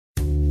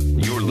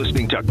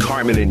listening to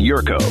Carmen and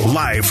Yurko.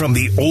 Live from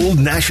the Old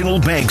National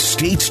Bank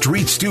State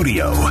Street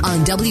Studio.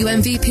 On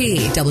WMVP,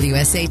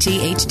 WSAT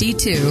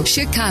HD2,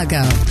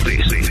 Chicago.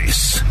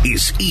 This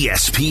is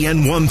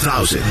ESPN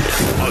 1000,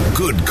 a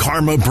Good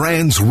Karma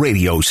Brands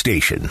radio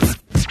station.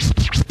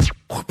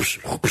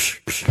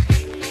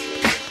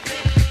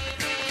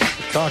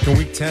 Talking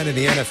Week 10 of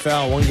the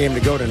NFL. One game to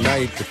go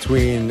tonight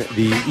between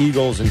the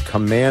Eagles and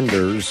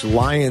Commanders.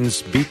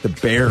 Lions beat the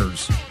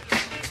Bears.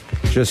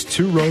 Just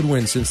 2 road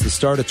wins since the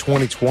start of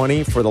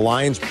 2020 for the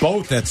Lions,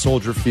 both at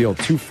Soldier Field.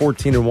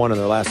 2-14-1 in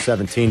their last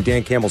 17.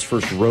 Dan Campbell's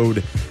first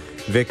road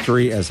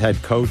victory as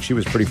head coach. He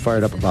was pretty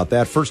fired up about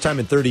that. First time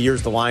in 30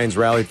 years the Lions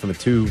rallied from a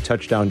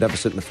 2-touchdown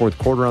deficit in the fourth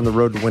quarter on the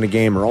road to win a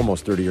game, or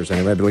almost 30 years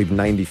anyway. I believe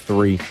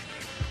 93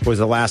 was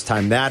the last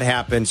time that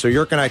happened. So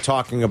Yurk and I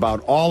talking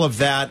about all of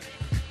that.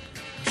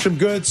 Some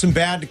good, some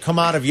bad to come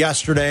out of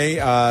yesterday.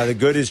 The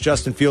good is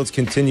Justin Fields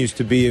continues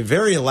to be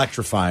very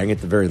electrifying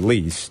at the very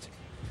least.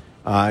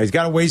 He's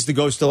got a ways to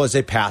go still as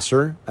a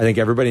passer. I think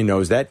everybody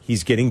knows that.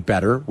 He's getting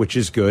better, which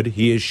is good.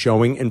 He is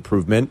showing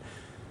improvement.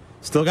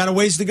 Still got a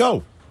ways to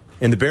go.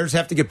 And the Bears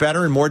have to get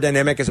better and more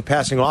dynamic as a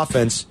passing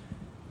offense.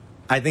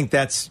 I think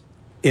that's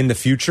in the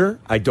future.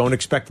 I don't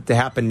expect it to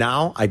happen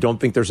now. I don't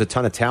think there's a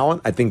ton of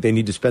talent. I think they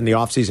need to spend the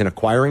offseason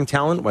acquiring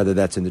talent, whether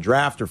that's in the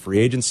draft or free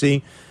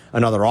agency.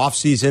 Another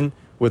offseason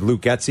with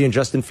Luke Getsy and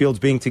Justin Fields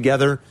being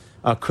together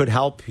could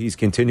help. He's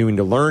continuing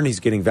to learn. He's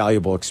getting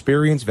valuable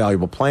experience,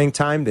 valuable playing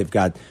time. They've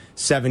got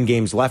 7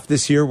 games left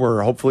this year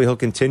where hopefully he'll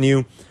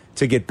continue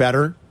to get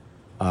better.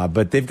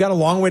 But they've got a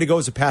long way to go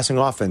as a passing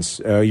offense.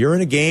 You're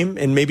in a game,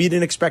 and maybe you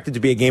didn't expect it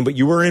to be a game, but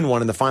you were in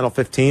one in the final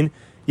 15.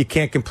 You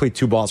can't complete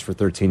 2 balls for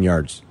 13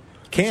 yards.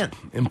 Can't.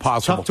 Impossible.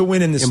 It's tough to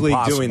win in this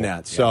league doing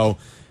that. Yeah. So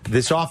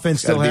this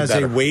offense still has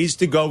a ways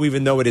to go,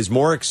 even though it is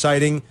more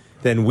exciting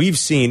than we've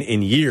seen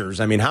in years.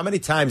 I mean, how many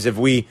times have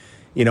we,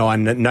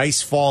 on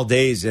nice fall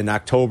days in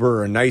October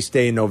or a nice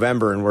day in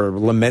November, and we're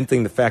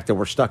lamenting the fact that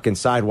we're stuck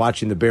inside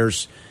watching the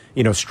Bears,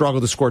 struggle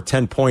to score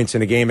 10 points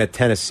in a game at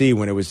Tennessee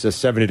when it was just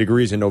 70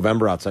 degrees in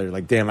November outside. You're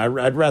like, damn,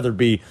 I'd rather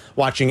be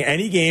watching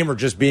any game or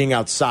just being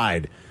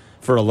outside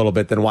for a little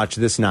bit than watch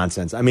this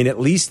nonsense. I mean, at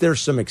least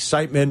there's some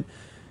excitement.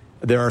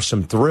 There are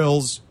some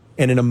thrills.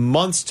 And in a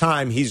month's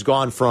time, he's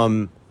gone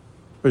from,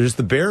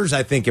 the Bears,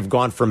 I think, have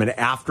gone from an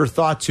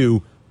afterthought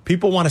to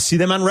people want to see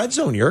them on Red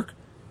Zone, Yerk.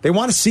 They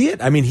want to see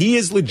it. I mean, he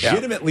is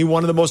legitimately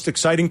one of the most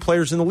exciting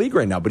players in the league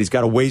right now, but he's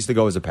got a ways to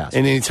go as a passer.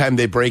 And anytime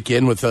they break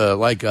in with a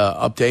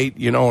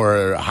update,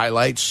 or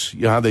highlights,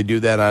 how they do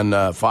that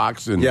on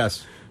Fox and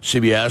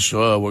CBS,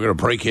 we're going to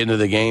break into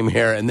the game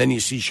here. And then you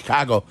see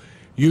Chicago.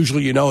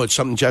 Usually, it's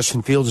something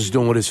Justin Fields is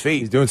doing with his feet.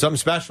 He's doing something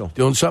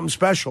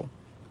special.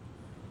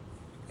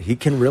 He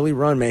can really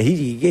run, man.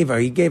 He gave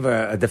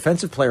a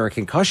defensive player a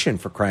concussion,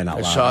 for crying out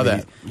loud. I saw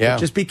that. Yeah.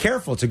 Just be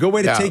careful. It's a good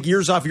way to take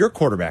years off your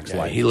quarterback's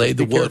life. He laid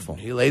the wood. Careful.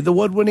 He laid the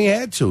wood when he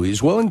had to.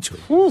 He's willing to.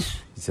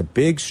 Oof. He's a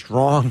big,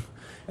 strong,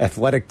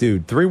 athletic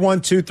dude.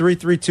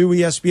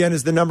 312-332-ESPN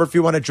is the number if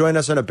you want to join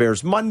us on a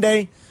Bears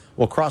Monday.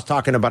 We'll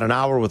cross-talk in about an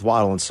hour with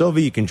Waddle and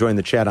Sylvie. You can join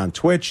the chat on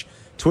Twitch,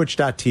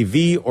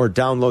 twitch.tv, or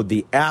download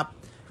the app.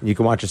 And you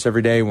can watch us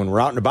every day when we're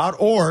out and about,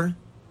 or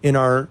in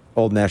our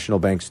Old National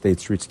Bank State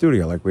Street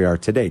studio like we are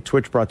today.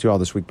 Twitch brought to you all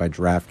this week by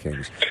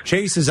DraftKings.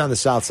 Chase is on the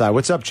south side.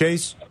 What's up,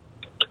 Chase?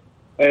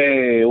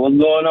 Hey, what's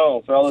going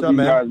on, fellas? What's up,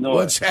 man? Guys doing?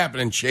 What's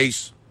happening,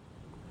 Chase?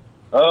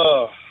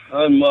 Not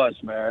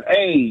much, man.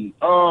 Hey,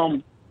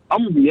 I'm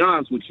going to be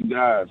honest with you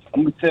guys.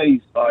 I'm going to tell you,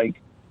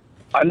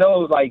 I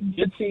know,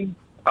 Gitsy,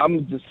 I'm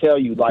going to just tell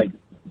you,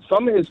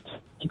 some of his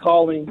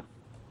calling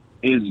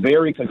is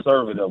very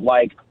conservative.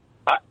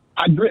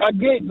 I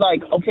get,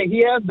 okay,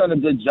 he has done a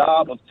good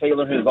job of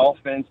tailoring his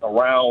offense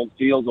around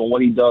Fields and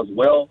what he does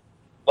well.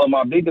 But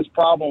my biggest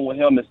problem with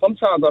him is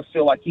sometimes I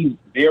feel like he's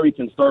very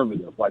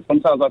conservative.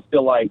 Sometimes I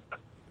feel like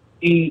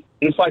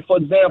it's for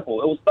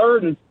example, it was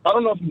third and, I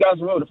don't know if you guys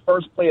remember the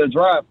first play of the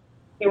drive.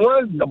 He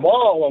runs the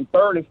ball on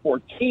 3rd and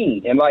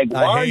 14. And, why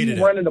are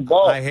you running the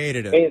ball? I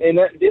hated it. And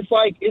it's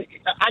I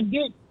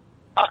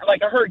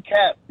heard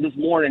Cap this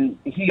morning.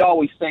 He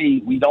always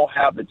say we don't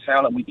have the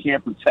talent. We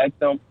can't protect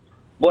them.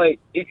 But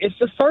it's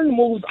just certain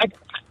moves. I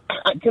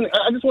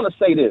just want to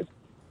say this.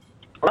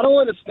 I don't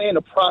understand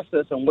the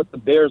process and what the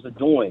Bears are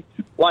doing.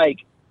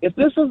 If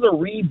this is a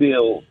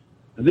rebuild,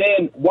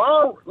 then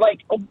why?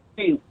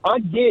 Okay, I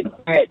get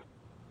that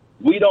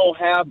we don't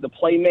have the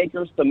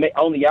playmakers to make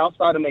on the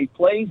outside to make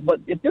plays. But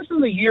if this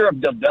is a year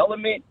of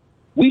development,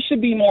 we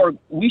should be more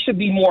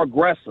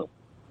aggressive.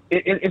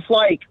 It's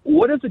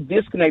what is the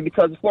disconnect?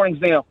 Because, for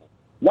example,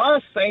 why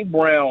is St.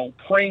 Brown,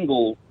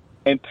 Pringle,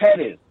 and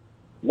Pettis?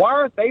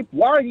 Why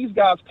are these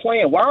guys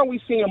playing? Why aren't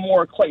we seeing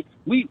more Clay?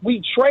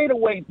 We trade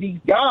away these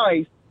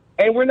guys,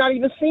 and we're not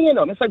even seeing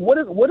them. It's what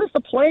is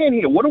the plan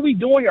here? What are we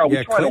doing here? Are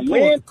we trying to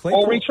win,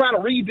 or are we trying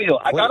to rebuild?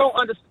 I don't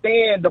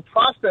understand the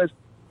process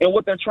and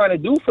what they're trying to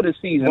do for the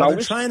season. Well, they're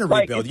trying to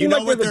rebuild. You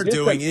know what they're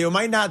doing. You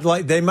might not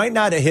they might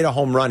not hit a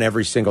home run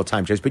every single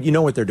time, Chase, but you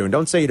know what they're doing.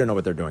 Don't say you don't know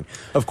what they're doing.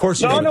 Of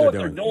course you know what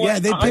they're doing. Yeah,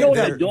 I know what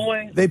they're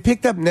doing. They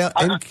picked up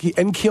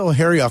N'Keal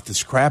Harry off the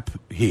scrap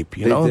heap.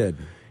 They did.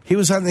 He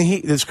was on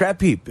the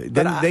scrap heap.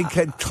 Then they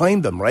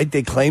claimed him, right?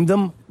 They claimed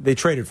him. They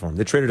traded for him.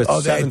 They traded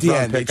a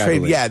seventh-round pick.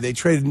 They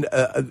traded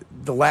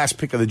the last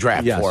pick of the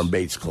draft for him,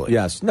 basically.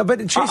 Yes. No, but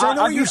Chase, I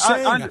know what you're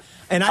saying,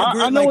 and I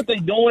agree. I know what they're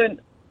doing.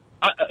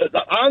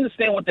 I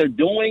understand what they're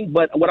doing,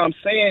 but what I'm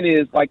saying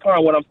is,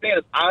 Carl, what I'm saying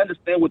is I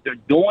understand what they're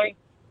doing,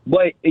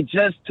 but it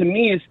just, to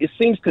me, it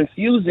seems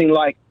confusing.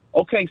 Like,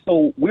 okay,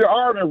 so we're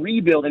already in a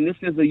rebuild, and this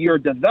is a year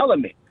of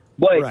development.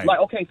 But,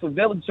 so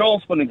Velus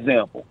Jones, for an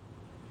example,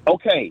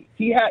 okay,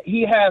 he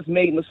has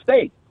made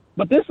mistakes.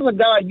 But this is a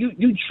guy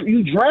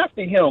you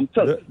drafted him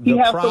to. He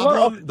has to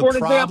learn. For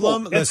example,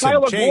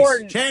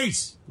 listen,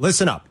 Chase,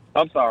 listen up.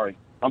 I'm sorry.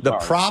 The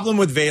problem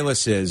with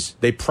Velus is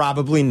they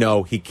probably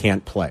know he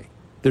can't play.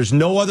 There's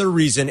no other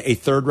reason a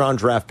third-round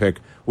draft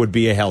pick would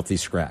be a healthy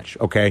scratch,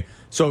 okay?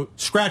 So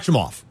scratch him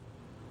off.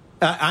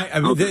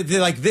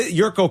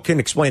 Yurko can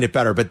explain it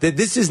better, but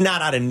this is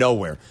not out of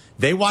nowhere.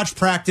 They watch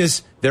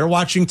practice. They're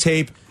watching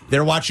tape.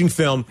 They're watching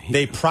film.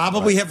 They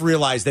probably have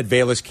realized that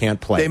Velus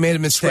can't play. They made a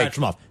mistake. Scratch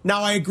him off.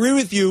 Now, I agree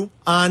with you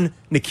on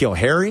N'Keal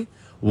Harry.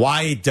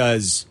 Why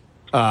does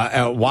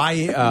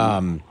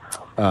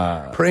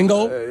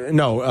Pringle?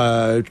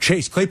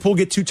 Chase Claypool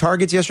get 2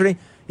 targets yesterday?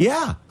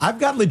 Yeah, I've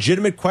got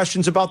legitimate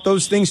questions about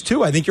those things,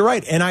 too. I think you're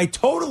right. And I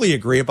totally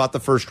agree about the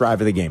first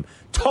drive of the game.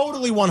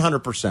 Totally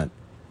 100%.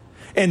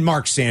 And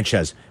Mark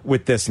Sanchez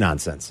with this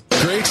nonsense.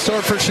 Great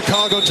start for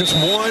Chicago. Just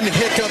one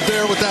hiccup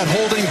there with that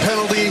holding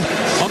penalty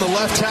on the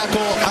left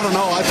tackle. I don't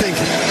know. I think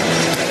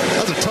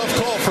that's a tough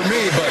call for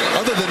me. But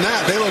other than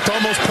that, they looked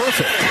almost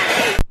perfect.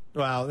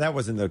 Well, that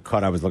wasn't the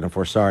cut I was looking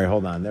for. Sorry,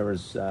 hold on. There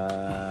was,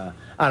 I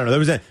don't know. There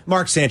was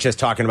Mark Sanchez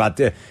talking about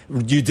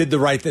you did the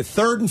right thing.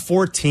 3rd and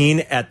 14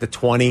 at the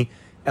 20. It's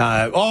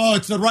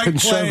the right play.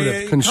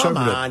 Conservative. Come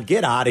on,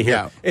 get out of here.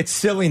 Yeah. It's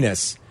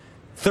silliness.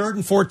 3rd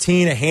and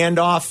 14, a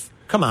handoff.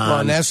 Come on.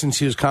 Well, in essence,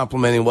 he was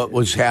complimenting what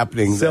was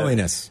happening.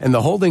 Silliness. And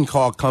the holding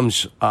call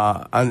comes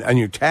on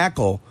your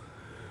tackle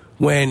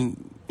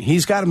when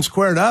he's got him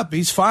squared up.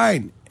 He's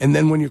fine. And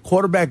then when your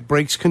quarterback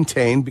breaks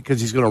contain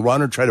because he's going to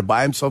run or try to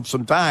buy himself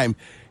some time,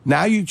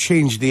 now you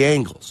change the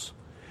angles.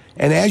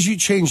 And as you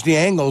change the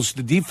angles,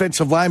 the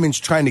defensive lineman's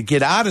trying to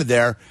get out of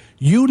there.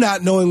 You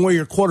not knowing where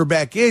your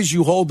quarterback is,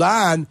 you hold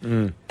on,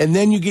 and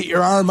then you get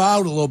your arm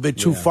out a little bit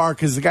too far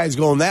because the guy's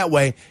going that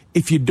way.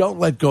 If you don't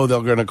let go,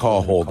 they're going to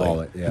call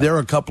holding. There are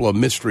a couple of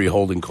mystery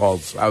holding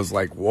calls. I was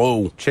like,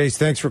 whoa. Chase,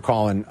 thanks for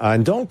calling.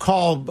 And don't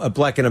call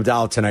Bleck and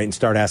Abdallah tonight and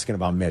start asking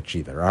about Mitch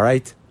either, all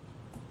right?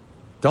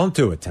 Don't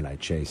do it tonight,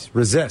 Chase.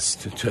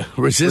 Resist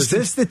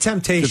the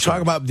temptation. To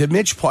talk about, did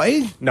Mitch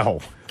play? No.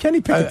 Kenny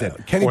Pickett did.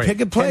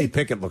 Pickett play? Kenny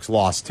Pickett looks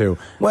lost, too.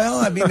 Well,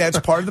 I mean, that's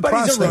part of the but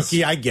process. He's a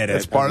rookie. I get it.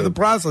 It's part of the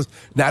process.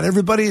 Not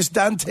everybody is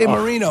Dante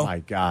Marino. My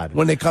God.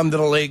 When they come to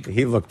the league.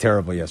 He looked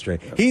terrible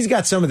yesterday. He's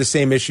got some of the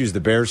same issues the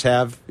Bears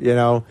have, you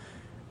know.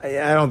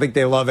 I don't think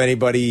they love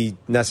anybody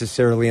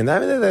necessarily in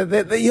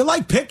that. You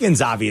like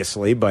Pickens,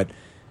 obviously, but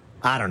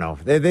I don't know.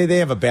 They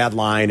have a bad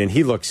line, and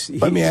he looks.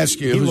 Let me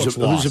ask you,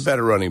 who's a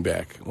better running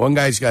back? One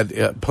guy's got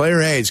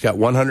player A's got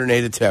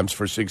 108 attempts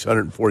for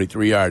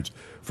 643 yards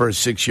for a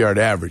 6-yard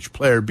average.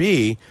 Player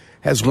B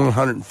has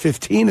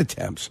 115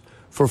 attempts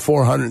for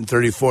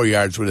 434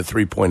 yards with a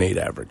 3.8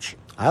 average.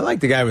 I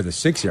like the guy with a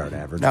 6-yard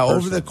average. Now,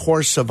 over the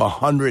course of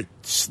 100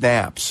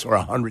 snaps or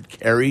 100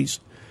 carries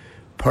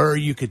per,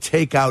 you could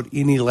take out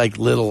any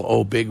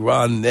little big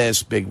run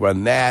this, big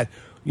run that.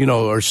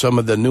 Or some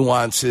of the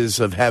nuances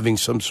of having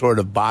some sort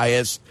of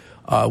bias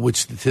with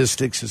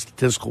statistics, a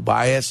statistical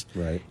bias.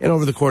 Right. And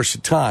over the course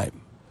of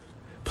time,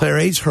 player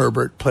A is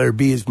Herbert, player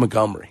B is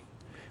Montgomery.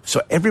 So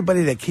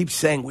everybody that keeps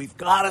saying, we've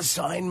got to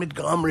sign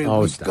Montgomery,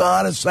 we've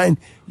got to sign,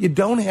 you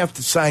don't have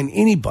to sign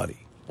anybody.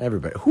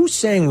 Everybody. Who's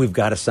saying we've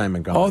got to sign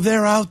Montgomery? Oh,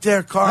 they're out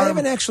there, Carl. I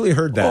haven't actually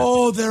heard that.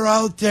 Oh, they're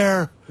out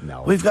there.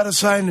 No. We've got to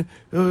sign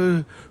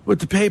with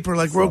the paper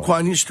like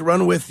Roquan used to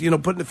run with,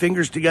 putting the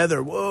fingers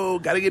together. Whoa,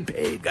 got to get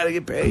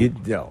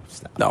paid. No,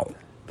 stop. No.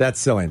 That's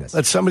silliness.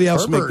 Let somebody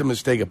else make the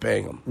mistake of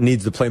paying him.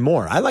 Needs to play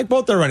more. I like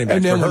both their running backs.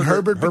 And then when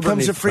Herbert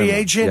becomes a free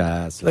agent,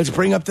 let's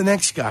bring up the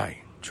next guy.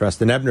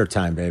 Trust in Ebner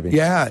time, baby.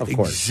 Yeah, of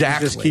course.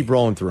 Exactly. Just keep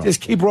rolling through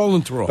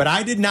them. But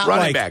I did not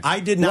running backs.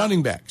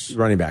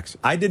 Running backs.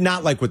 I did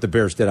not like what the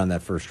Bears did on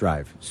that first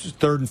drive.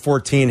 3rd and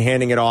 14,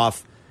 handing it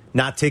off,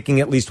 not taking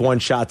at least one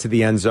shot to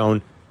the end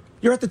zone.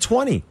 You're at the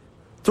 20.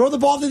 Throw the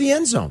ball to the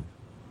end zone.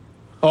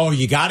 Oh,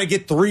 you got to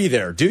get 3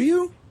 there, do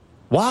you?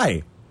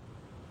 Why?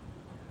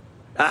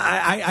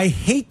 I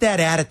hate that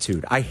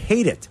attitude. I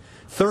hate it.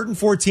 3rd and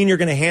 14, you're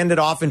going to hand it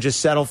off and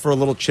just settle for a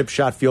little chip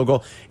shot field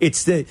goal.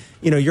 It's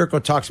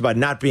Yurko talks about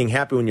not being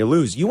happy when you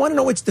lose. You want to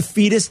know what's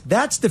defeatist?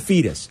 That's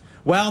defeatist.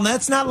 Well,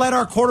 let's not let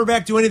our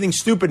quarterback do anything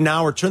stupid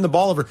now or turn the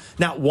ball over.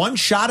 Not one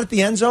shot at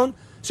the end zone.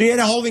 So you had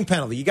a holding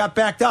penalty. You got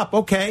backed up.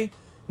 Okay.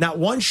 Not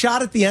one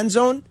shot at the end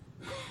zone.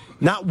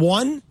 Not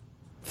one.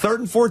 3rd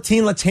and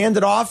 14, let's hand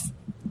it off.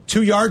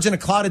 2 yards in a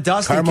cloud of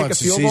dust and kick a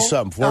field goal. See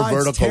something. 4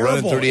 vertical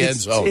running through the end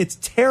zone. It's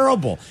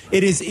terrible.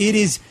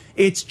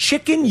 It's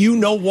chicken, you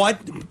know what?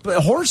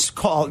 Horse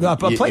call,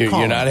 play call.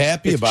 You're not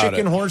happy about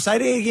chicken, it. Horse. I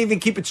didn't even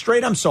keep it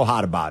straight. I'm so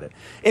hot about it.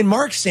 And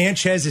Mark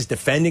Sanchez is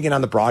defending it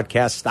on the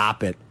broadcast.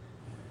 Stop it.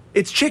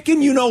 It's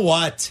chicken, you know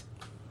what?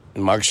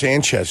 And Mark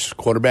Sanchez,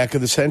 quarterback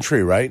of the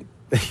century, right?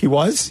 He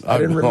was? I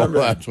didn't remember.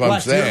 That's what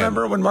I'm saying. Do you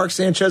remember when Mark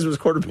Sanchez was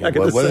quarterback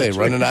of the What are century? they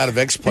running out of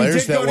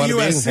ex-players that want to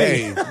be in?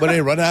 Hey, but they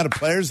running out of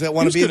players that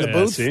want to be in the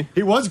booth?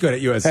 He was good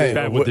at USC.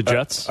 Hey, with the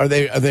Jets. Are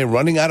they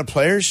running out of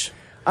players?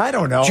 I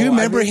don't know. Do you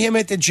remember him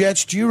at the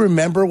Jets? Do you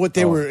remember what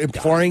they were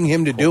imploring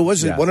him to do?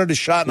 Was it one of the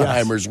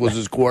Schottenheimers was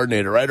his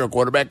coordinator, right, or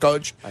quarterback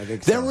coach? I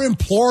think so. They were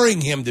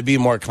imploring him to be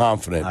more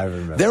confident. I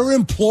remember. They were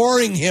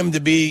imploring him to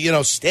be,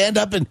 stand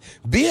up and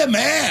be a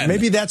man.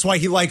 Maybe that's why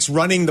he likes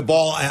running the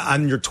ball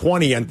on your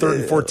 20 on 3rd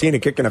and 14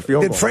 and kicking a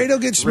field goal. Did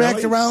Fredo get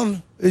smacked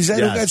around? Is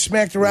that who got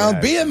smacked around?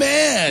 Yes. Be a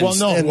man. Well,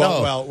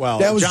 no. Well.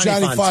 That was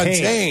Johnny Fontaine.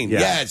 Fontaine.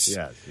 Yes.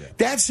 Yes.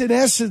 That's in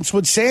essence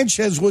what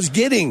Sanchez was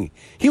getting.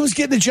 He was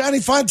getting the Johnny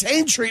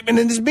Fontaine treatment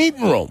in his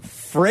meeting room.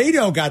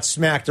 Fredo got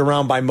smacked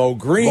around by Mo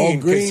Green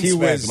because he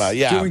was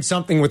doing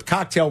something with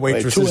cocktail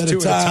waitresses two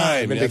at a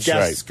time, and the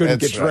guests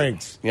couldn't get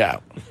drinks. Yeah.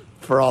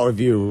 For all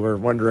of you who are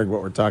wondering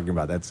what we're talking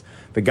about, that's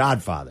The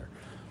Godfather.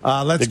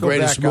 Let's go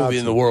greatest back movie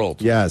in the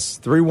world. Yes,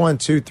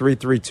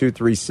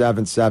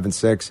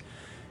 312-332-3776.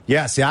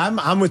 Yeah, see,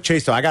 I'm with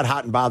Chase, though. I got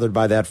hot and bothered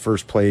by that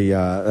first play,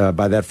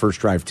 by that first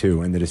drive,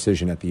 too, and the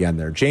decision at the end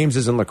there. James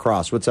is in La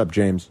Crosse. What's up,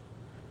 James?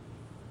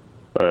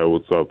 Hey,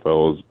 what's up,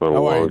 fellas? It's been a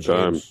long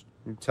time.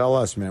 Tell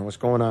us, man. What's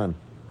going on?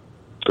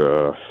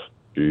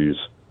 Geez.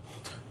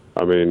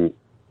 I mean,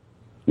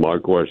 my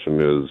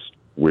question is,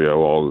 we have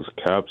all this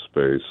cap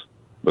space,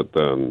 but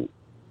then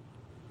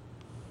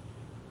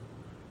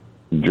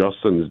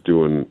Justin's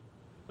doing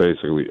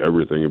basically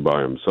everything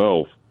by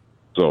himself,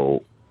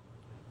 so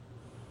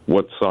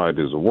what side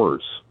is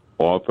worse,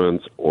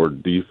 offense or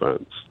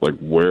defense? Like,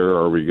 where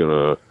are we going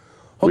to...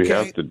 We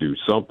have to do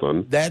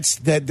something.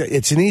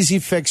 It's an easy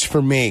fix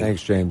for me.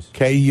 Thanks, James.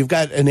 Okay, you've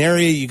got an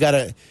area you got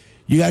to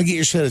get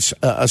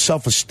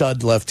yourself a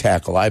stud left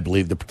tackle, I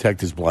believe, to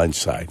protect his blind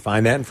side.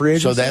 Find that in free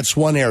agency? So that's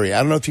one area. I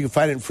don't know if you can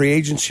find it in free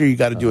agency or you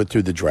got to do it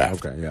through the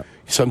draft. Okay, yeah.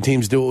 Some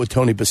teams do it with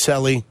Tony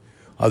Baselli.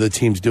 Other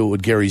teams do it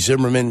with Gary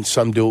Zimmerman.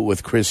 Some do it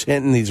with Chris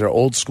Hinton. These are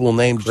old school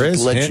names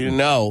just to let you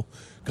know.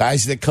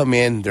 Guys that come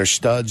in, they're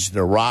studs,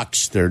 they're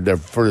rocks, they're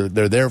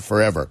there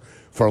forever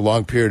for a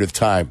long period of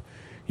time.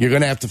 You're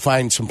going to have to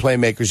find some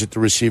playmakers at the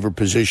receiver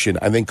position.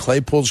 I think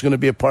Claypool's going to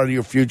be a part of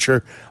your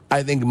future.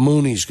 I think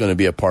Mooney's going to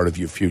be a part of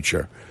your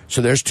future.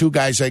 So there's 2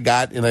 guys I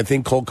got, and I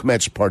think Cole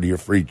Kmet's part of your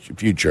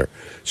future.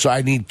 So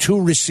I need 2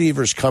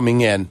 receivers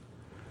coming in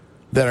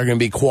that are going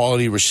to be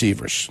quality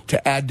receivers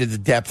to add to the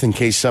depth in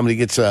case somebody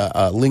gets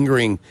a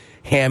lingering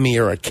hammy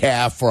or a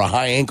calf or a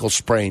high ankle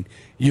sprain.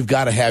 You've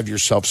got to have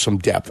yourself some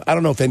depth. I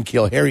don't know if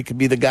N'Keal Harry could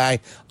be the guy.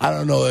 I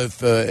don't know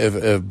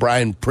if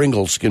Brian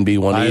Pringles can be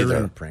one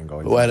either.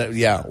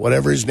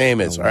 Whatever his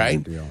name is, all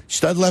right?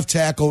 Stud left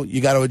tackle,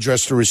 you got to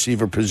address the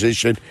receiver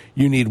position.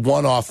 You need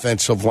 1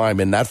 offensive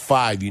lineman, not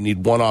 5. You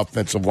need 1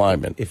 offensive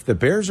lineman. If the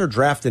Bears are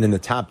drafted in the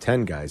top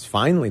 10, guys,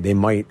 finally they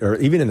might, or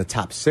even in the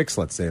top 6,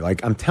 let's say.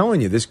 Like, I'm telling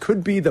you, this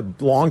could be the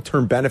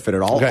long-term benefit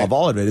of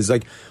all of it. Is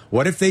like,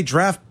 what if they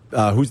draft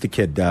who's the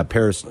kid?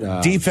 Paris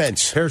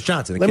defense. Paris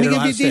Johnson. Let me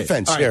give you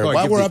defense here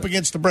while we're up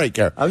against the break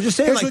here. I was just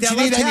saying, here's like, what that you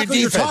need on your tackle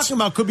you're defense. talking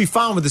about could be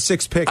found with the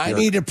 6th pick. I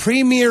need a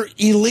premier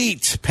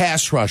elite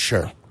pass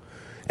rusher,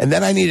 and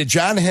then I need a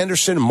John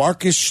Henderson,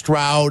 Marcus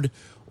Stroud,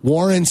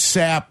 Warren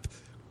Sapp,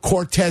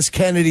 Cortez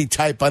Kennedy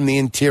type on the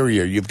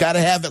interior. You've got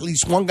to have at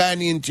least 1 guy in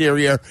the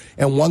interior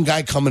and 1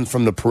 guy coming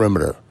from the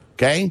perimeter.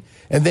 Okay,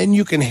 and then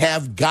you can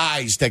have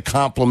guys that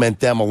complement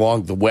them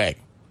along the way,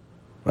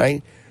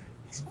 right?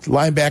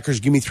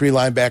 Linebackers, give me 3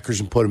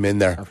 linebackers and put them in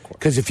there.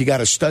 Because if you got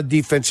a stud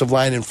defensive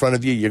line in front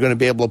of you, you're going to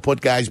be able to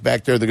put guys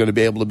back there. They're going to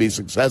be able to be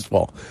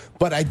successful.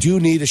 But I do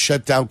need a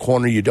shutdown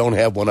corner. You don't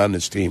have one on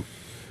this team.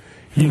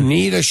 You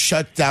need a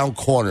shutdown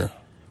corner.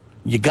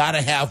 You got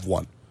to have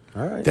one.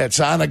 All right. That's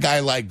on a guy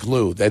like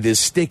glue, that is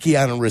sticky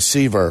on a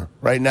receiver.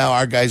 Right now,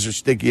 our guys are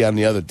sticky on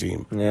the other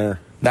team. Yeah.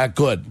 Not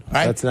good.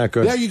 Right? That's not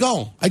good. There you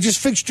go. I just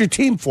fixed your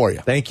team for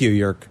you. Thank you,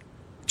 Yerk.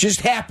 Just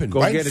happened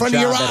Go right get in front a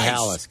of job your at eyes.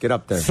 Hallis. Get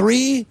up there.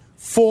 3,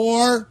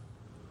 4,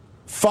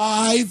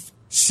 5,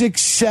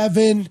 6,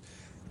 7.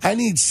 I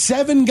need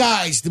 7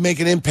 guys to make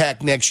an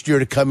impact next year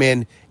to come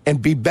in and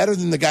be better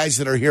than the guys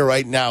that are here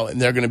right now, and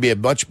they're going to be a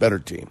much better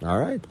team. All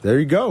right, there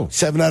you go.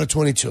 7 out of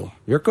 22.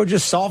 Yurko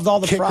just solved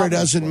all the problems. Kicker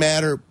doesn't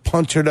matter.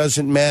 Punter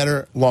doesn't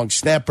matter. Long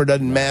snapper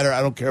doesn't matter.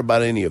 I don't care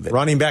about any of it.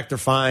 Running back, they're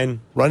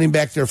fine. Running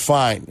back, they're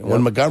fine. Yep.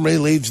 When Montgomery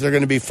leaves, they're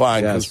going to be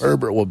fine because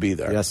Herbert will be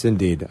there. Yes,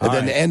 indeed. And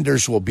then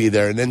Enders will be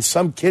there. And then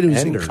some kid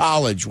who's in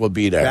college will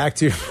be there. Back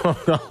to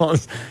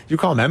you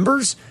call him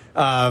Embers?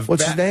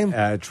 What's his name?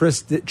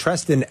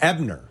 Tristan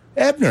Ebner.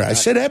 Ebner. I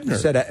said Ebner. You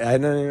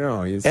said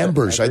no. You said,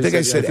 Embers. I think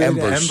I said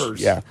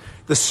embers. Yeah.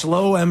 The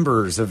slow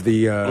embers of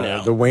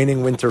the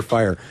waning winter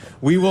fire.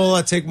 We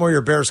will take more of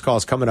your Bears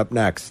calls coming up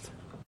next.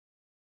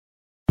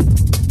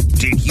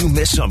 Did you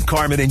miss some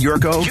Carmen and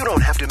Yurko? You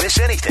don't have to miss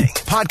anything.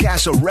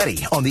 Podcasts are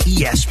ready on the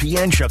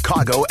ESPN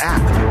Chicago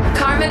app.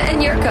 Carmen and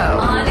Yurko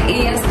on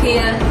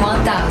ESPN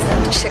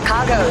 1000.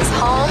 Chicago's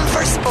home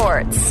for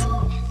sports.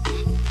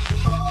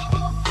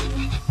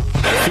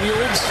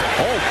 Fields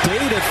all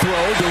day to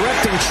throw,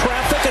 directing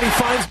traffic, and he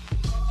finds...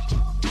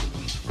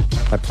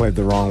 I played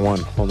the wrong one.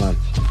 Hold on.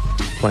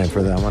 Playing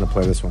for that. I want to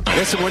play this one.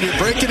 Listen, when you're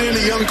breaking in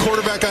a young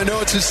quarterback, I know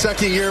it's his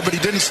second year, but he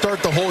didn't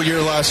start the whole year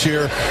last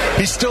year.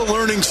 He's still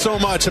learning so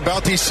much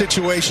about these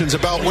situations,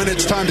 about when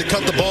it's time to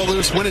cut the ball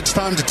loose, when it's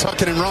time to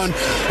tuck it and run,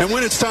 and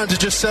when it's time to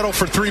just settle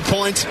for 3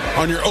 points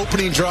on your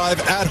opening drive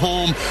at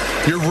home.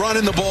 You're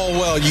running the ball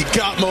well. You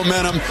got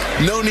momentum.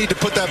 No need to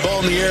put that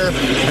ball in the air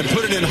and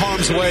put it in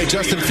harm's way.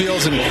 Justin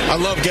Fields, and I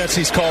love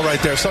Getsy's call right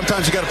there.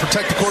 Sometimes you got to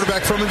protect the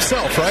quarterback from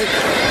himself, right?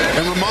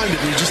 And remind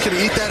him, you're just going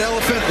to eat that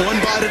elephant one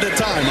bite at a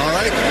time, all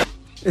right?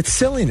 It's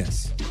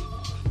silliness.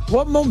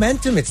 What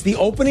momentum? It's the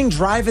opening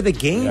drive of the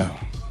game. Yeah.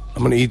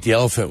 I'm going to eat the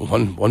elephant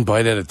one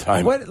bite at a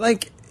time. What?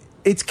 Like,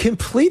 it's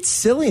complete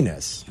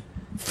silliness.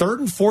 3rd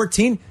and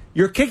 14.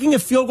 You're kicking a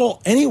field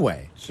goal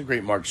anyway. It's a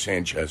great Mark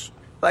Sanchez.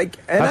 Like,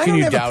 and how can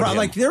you doubt him?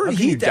 Like, how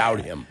can you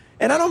doubt him?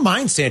 And I don't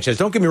mind Sanchez.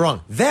 Don't get me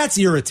wrong. That's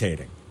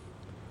irritating.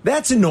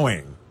 That's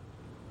annoying.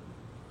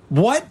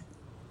 What?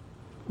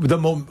 We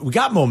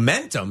got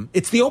momentum.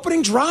 It's the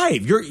opening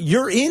drive.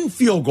 You're in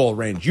field goal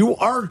range. You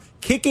are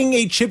kicking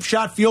a chip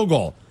shot field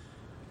goal.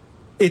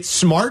 It's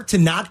smart to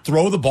not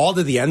throw the ball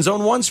to the end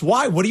zone once.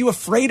 Why? What are you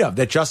afraid of?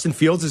 That Justin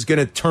Fields is going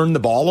to turn the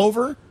ball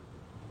over?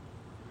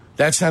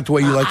 That's not the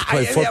way you like to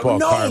play football,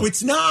 No, Carl.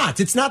 it's not.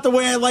 It's not the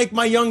way I like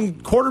my young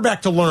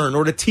quarterback to learn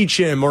or to teach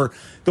him or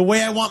the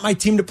way I want my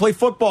team to play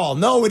football.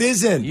 No, it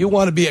isn't. You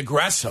want to be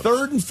aggressive.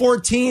 3rd and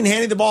 14,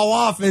 handing the ball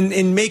off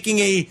and making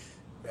a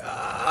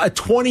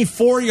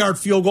 24-yard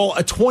field goal,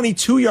 a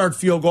 22-yard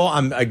field goal.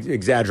 I'm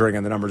exaggerating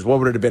on the numbers. What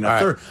would it have been?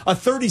 A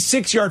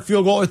 36-yard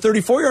field goal, a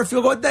 34-yard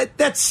field goal?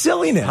 That's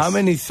silliness. How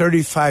many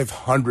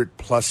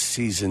 3,500-plus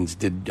seasons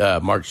did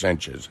Mark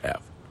Sanchez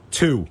have?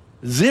 2.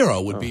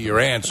 0 would be your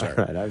answer.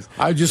 Right,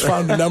 I just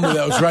found a number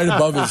that was right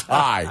above his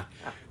high.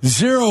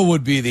 0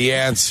 would be the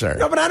answer.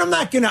 No, but I'm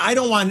not gonna. I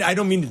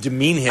don't mean to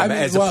demean him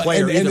as a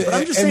player either. But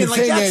I'm just saying,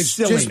 like, that's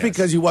silliness. Just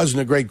because he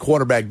wasn't a great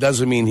quarterback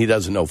doesn't mean he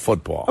doesn't know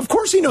football. Of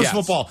course, he knows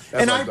football,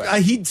 and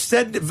he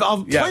said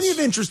plenty of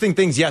interesting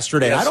things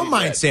yesterday. Yes, I don't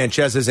mind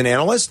Sanchez as an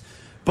analyst,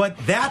 but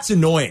that's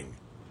annoying,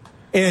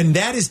 and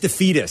that is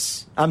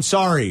defeatist. I'm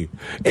sorry,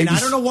 and I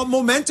don't know what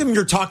momentum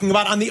you're talking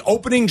about on the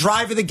opening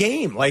drive of the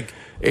game. Like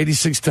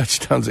 86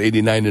 touchdowns,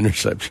 89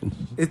 interceptions.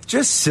 It's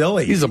just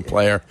silly. He's a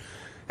player.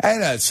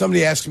 And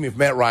somebody asked me if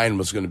Matt Ryan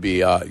was going to be,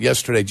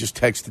 yesterday, just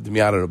texted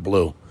me out of the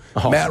blue.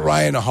 Matt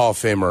Ryan, a Hall of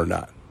Famer or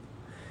not?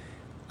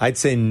 I'd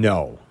say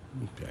no.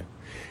 Okay.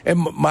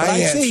 And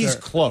I'd say he's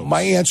close.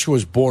 My answer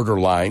was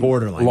borderline.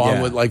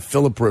 Along with, like,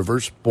 Phillip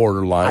Rivers,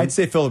 borderline. I'd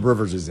say Phillip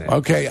Rivers is in.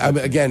 Okay,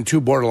 again, 2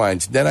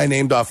 borderlines. Then I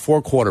named off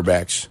 4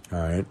 quarterbacks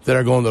that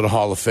are going to the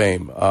Hall of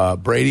Fame.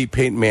 Brady,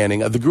 Peyton Manning,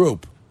 the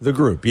group. The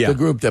group, yeah. The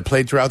group that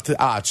played throughout the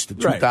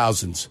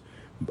 2000s.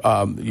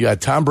 You had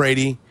Tom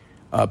Brady,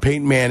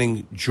 Peyton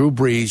Manning, Drew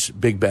Brees,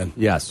 Big Ben.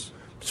 Yes.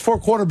 It's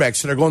 4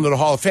 quarterbacks that are going to the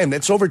Hall of Fame.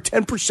 That's over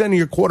 10% of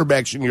your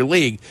quarterbacks in your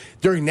league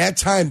during that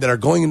time that are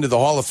going into the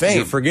Hall of Fame.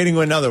 You're forgetting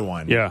another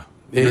one. Yeah.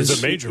 There's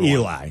a major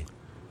Eli. one.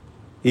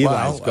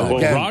 Eli's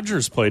going. Well,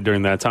 Rodgers played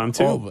during that time,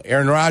 too. Oh,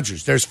 Aaron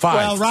Rodgers. There's 5.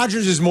 Well,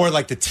 Rodgers is more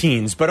like the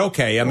teens, but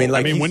okay. I mean,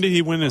 when did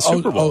he win his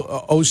Super Bowl?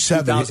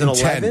 07.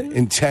 2011?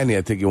 In 10,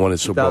 I think he won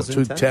his Super Bowl.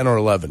 10 or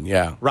 11,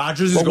 yeah.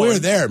 Rodgers is going. We were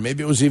there.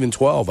 Maybe it was even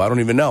 12. I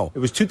don't even know. It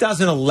was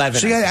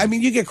 2011. So, I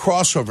mean, you get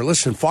crossover.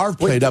 Listen, Favre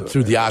played up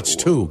through the odds,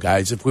 too,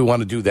 guys, if we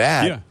want to do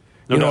that. Yeah.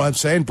 You know what I'm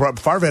saying?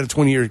 Favre had a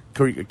 20-year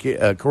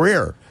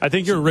career. I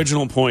think your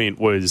original point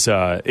was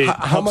it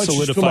helps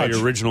solidify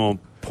your original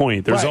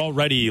point. There's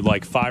already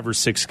like 5 or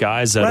 6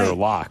 guys that are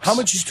locks. How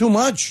much is too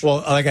much?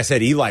 Well, like I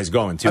said, Eli's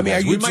going too. I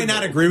mean, we might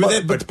not agree with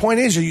it, but the point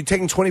is, are you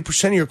taking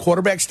 20% of your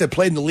quarterbacks that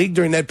played in the league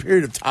during that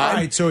period of time?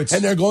 Right, so it's,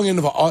 and they're going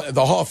into the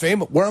Hall of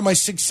Fame. Where are my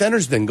 6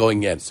 centers then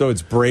going in? So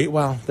it's Brady.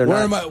 Well, they're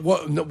Where not. am I?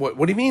 What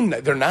do you mean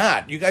they're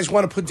not? You guys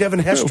want to put Devin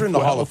Hester in the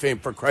Hall of Fame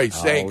for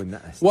Christ's sake?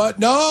 Nice. What?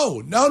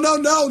 No,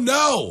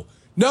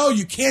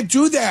 you can't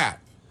do that.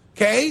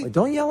 Okay?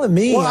 Don't yell at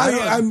me. Well, I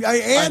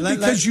am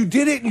because you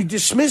did it and you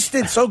dismissed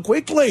it so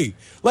quickly.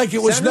 Like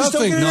it was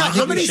nothing.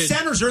 How many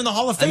centers are in the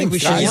Hall of Fame? I think we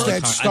should yell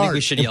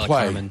at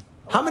Carmen.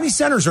 How many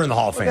centers are in the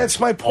Hall of Fame? That's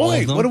my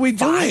point. What are we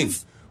doing?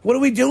 5? What are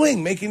we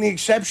doing? Making the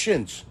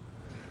exceptions.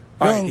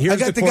 Right, I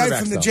got the guy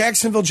from the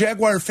Jacksonville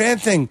Jaguar fan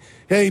thing.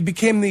 He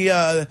became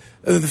the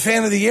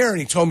fan of the year, and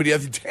he told me the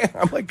other day.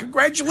 I'm like,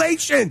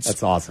 congratulations.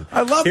 That's awesome.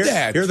 I love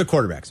that. Here are the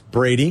quarterbacks.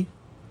 Brady,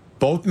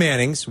 both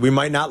Mannings. We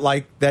might not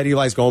like that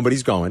Eli's going, but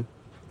he's going.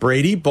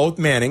 Brady, both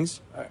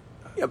Mannings.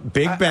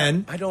 Big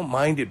Ben. I don't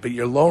mind it, but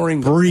you're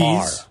lowering the Breeze.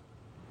 bar.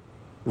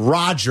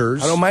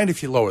 Rodgers. I don't mind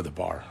if you lower the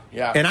bar.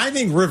 Yeah. And I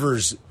think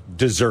Rivers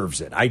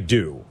deserves it. I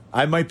do.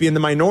 I might be in the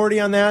minority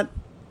on that,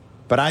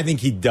 but I think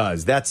he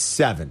does. That's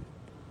 7.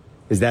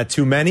 Is that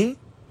too many?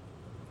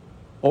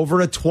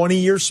 Over a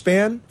 20-year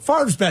span?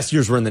 Favre's best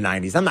years were in the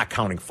 90s. I'm not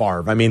counting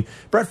Favre. I mean,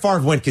 Brett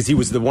Favre went because he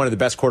was one of the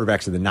best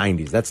quarterbacks of the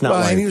 90s. That's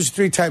not and he was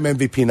 3-time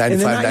MVP,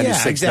 95,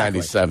 96,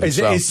 97.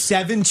 Is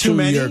 7 too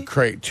many?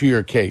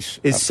 2-year case.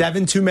 Is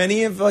 7 too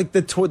many of like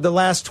the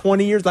last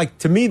 20 years? Like,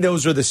 to me,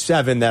 those are the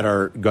 7 that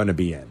are going to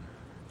be in.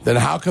 Then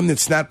how come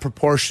it's not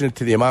proportionate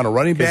to the amount of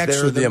running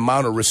backs or the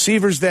amount of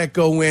receivers that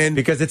go in?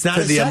 Because it's not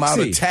to as the sexy.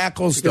 Amount of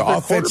tackles. The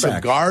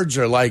offensive guards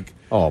are like,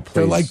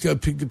 they're like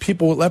the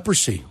people with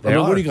leapercy. What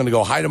are you going to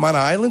go hide them on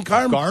an island,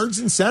 Carm? Guards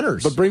and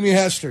centers. But bring me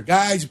Hester,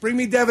 guys. Bring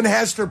me Devin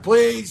Hester,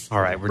 please. All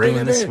right, we're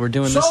doing this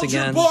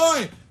again.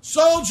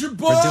 Soldier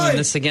boy. We're doing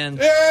this again.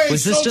 Hey,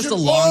 was this just a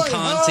long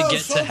con to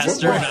get to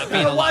Hester not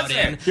being allowed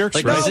in?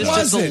 Yerk's right. Was this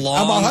just a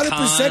long I'm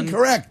 100%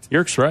 correct.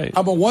 Yerk's right.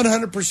 I'm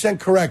 100%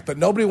 correct, but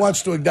nobody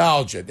wants to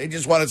acknowledge it. They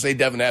just want to say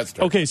Devin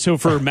Hester. Okay, so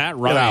for Matt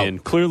Ryan,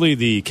 clearly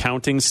the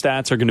counting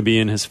stats are going to be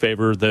in his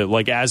favor.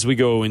 As we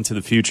go into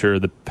the future,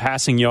 the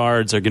passing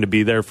yards are going to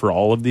be there for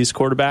all of these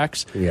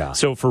quarterbacks. Yeah.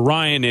 So for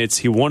Ryan,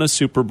 he won a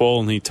Super Bowl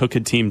and he took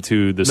a team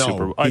to the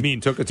Super Bowl.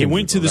 He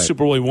went to the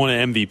Super Bowl. He won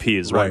an MVP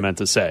is what I meant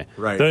to say.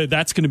 Right.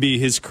 That's going to be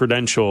his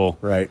credential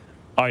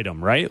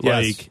item, right?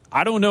 Yes. Like,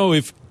 I don't know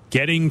if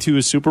getting to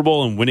a Super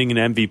Bowl and winning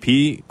an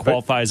MVP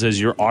qualifies as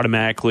you're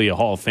automatically a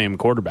Hall of Fame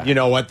quarterback. You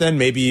know what, then?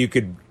 Maybe you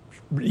could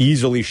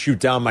easily shoot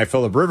down my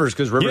Phillip Rivers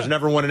because Rivers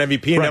never won an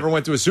MVP and never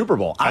went to a Super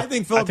Bowl. I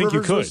think Phillip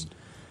Rivers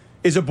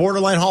is a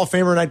borderline Hall of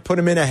Famer, and I'd put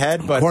him in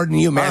ahead. But according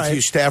to you,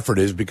 Matthew Stafford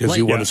is because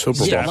he won a Super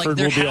Bowl. Stafford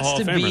there has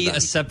to be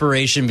a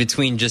separation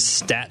between just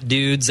stat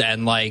dudes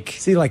and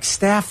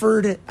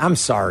Stafford. I'm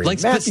sorry,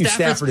 Matthew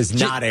Stafford is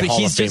not a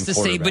Hall of Fame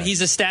quarterback. But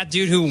he's a stat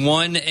dude who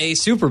won a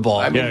Super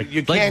Bowl. I mean,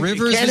 you can't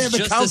have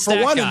it count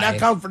for one and not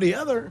count for the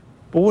other.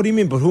 But what do you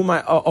mean? But who am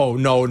I? Oh,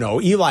 no.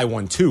 Eli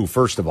won 2,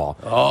 first of all.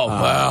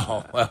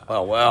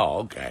 Well,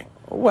 okay.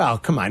 Well,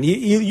 come on.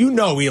 You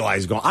know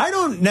Eli's going. I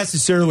don't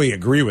necessarily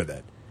agree with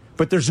it.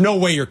 But there's no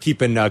way you're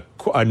keeping a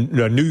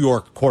New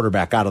York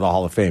quarterback out of the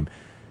Hall of Fame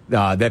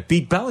that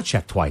beat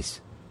Belichick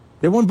twice.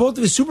 They won both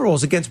of his Super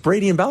Bowls against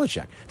Brady and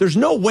Belichick. There's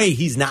no way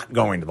he's not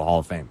going to the Hall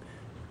of Fame,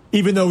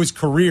 even though his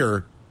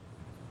career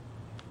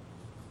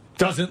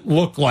doesn't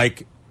look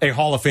like a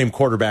Hall of Fame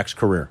quarterback's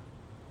career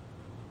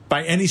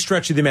by any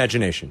stretch of the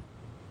imagination.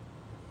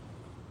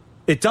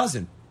 It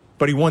doesn't,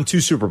 but he won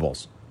 2 Super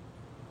Bowls.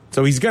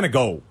 So he's going to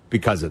go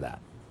because of that.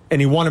 And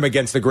he won them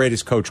against the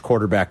greatest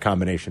coach-quarterback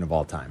combination of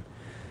all time.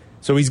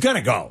 So he's going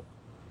to go.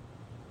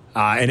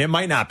 And it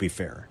might not be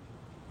fair.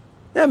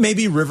 Yeah,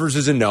 maybe Rivers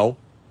is a no.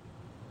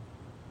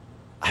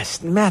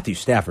 Matthew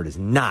Stafford is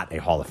not a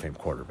Hall of Fame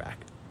quarterback.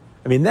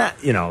 I mean, that,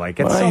 at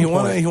some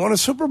point. He won a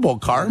Super Bowl,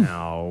 Carm.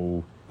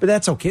 No. But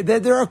that's okay.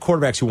 There are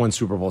quarterbacks who won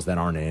Super Bowls that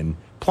aren't in.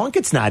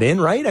 Plunkett's not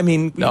in, right? I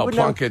mean, no,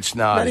 Plunkett's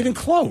not even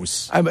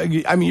close. I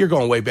mean, you're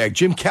going way back.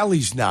 Jim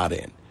Kelly's not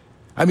in.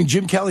 I mean,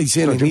 Jim Kelly's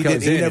in, and he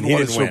never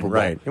won a Super Bowl.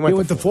 Right. He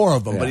went to 4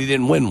 of them, but he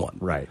didn't win one.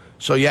 Right.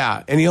 So,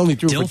 and he only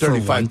threw for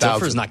 35,000.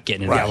 Dilfer's not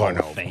getting into the Hall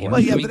of Fame.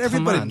 Well, but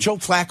everybody, Joe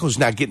Flacco's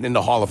not getting into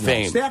the Hall of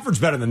Fame. Stafford's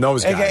better than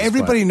those guys.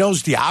 Everybody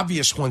knows the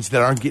obvious ones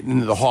that aren't getting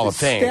into the Hall of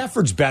Fame.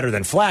 Stafford's better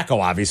than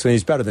Flacco, obviously.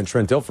 He's better than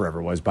Trent Dilfer ever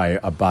was by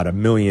about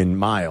 1,000,000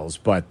 miles.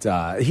 But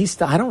I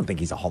don't think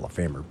he's a Hall of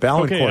Famer.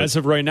 Okay, as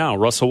of right now,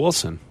 Russell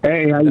Wilson.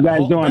 Hey, how you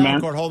guys doing, man?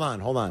 Hold on.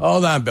 Hold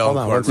on,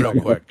 Bellencourt,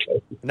 real quick.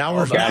 Now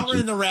we're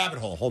in the rabbit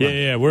hole. Hold on.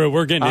 Yeah,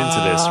 we're getting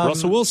into this.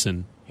 Russell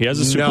Wilson, he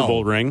has a Super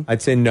Bowl ring.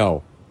 I'd say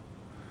no.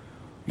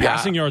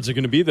 Passing yards are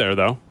going to be there,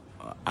 though.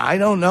 I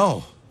don't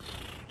know.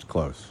 It's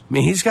close. I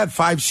mean, he's got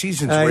 5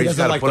 seasons where he's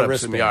got to put up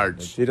some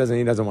yards. He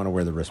doesn't want to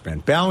wear the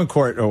wristband.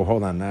 Ballancourt. Oh,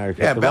 hold on. Now,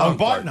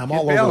 Ballancourt. I'm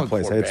all over the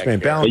place. It's been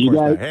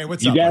Ballancourt. Hey,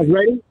 what's up? You guys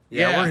ready?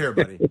 Yeah, we're here,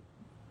 buddy.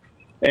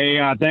 Hey,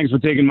 thanks for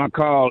taking my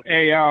call.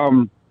 Hey,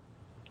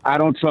 I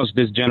don't trust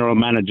this general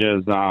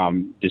manager's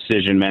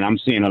decision, man. I'm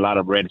seeing a lot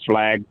of red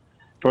flag.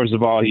 First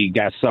of all, he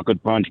got sucker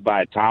punched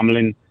by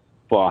Tomlin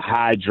for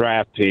high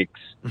draft picks.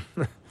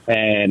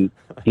 And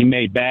he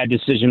made bad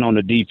decision on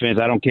the defense.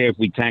 I don't care if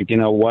we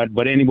tanking or what.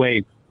 But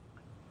anyway,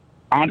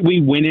 aren't we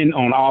winning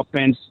on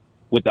offense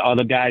with the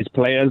other guys'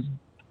 players?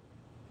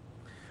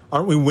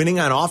 Aren't we winning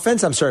on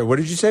offense? I'm sorry, what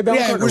did you say, Bellancourt?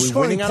 Yeah, we're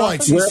scoring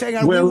points. He's saying,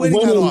 are we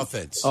winning on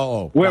offense?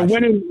 We're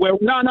winning.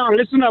 No,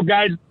 listen up,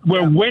 guys.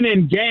 We're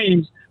winning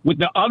games with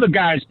the other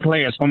guys'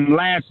 players from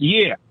last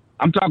year.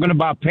 I'm talking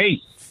about pace.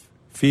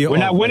 Field. We're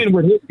not winning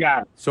with his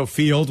guy. So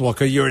Field, well,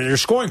 because you're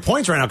scoring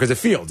points right now because of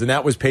Fields, and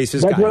that was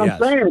Pace's guy. That's what I'm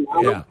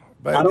saying.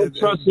 I don't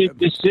trust his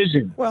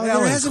decision. Well,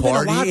 there hasn't been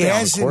a lot. He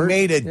hasn't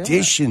made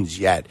additions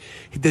yet.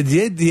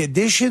 The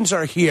additions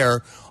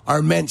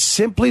are meant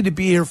simply to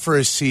be here for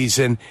a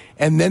season,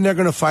 and then they're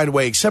going to find a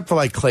way, except for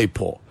like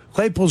Claypool.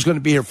 Claypool's going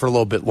to be here for a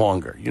little bit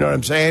longer. You know what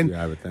I'm saying?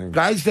 Yeah, I would think.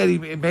 Guys that he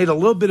made a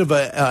little bit of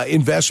an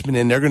investment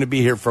in, they're going to be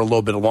here for a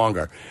little bit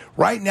longer.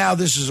 Right now,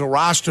 this is a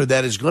roster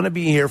that is going to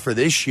be here for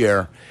this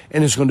year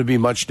and is going to be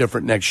much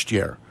different next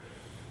year.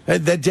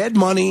 The dead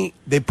money,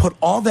 they put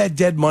all that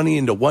dead money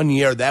into 1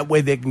 year. That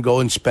way they can go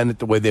and spend it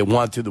the way they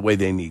want to, the way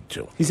they need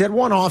to. He's had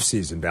one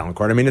offseason,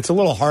 Valancourt. I mean, it's a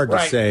little hard to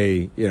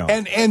say,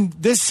 And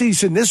this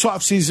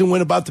offseason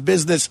went about the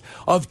business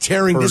of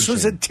tearing. Purging. This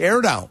was a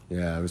teardown.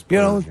 Yeah, it was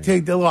purging.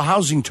 Take the little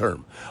housing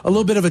term. A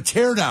little bit of a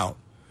teardown.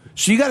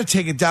 So you got to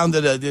take it down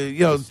to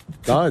the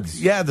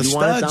studs. Yeah, the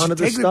studs.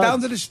 Take it down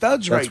to the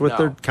studs right now. That's what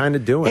they're kind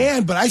of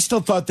doing. But I still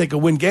thought they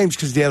could win games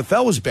because the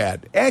NFL was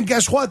bad. And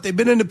guess what? They've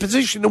been in a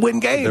position to win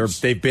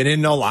games. They've been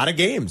in a lot of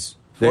games.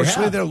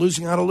 Fortunately, they're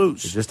losing how to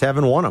lose. They just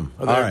haven't won them.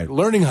 All right,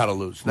 learning how to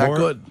lose. Not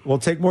good. We'll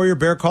take more of your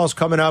Bear calls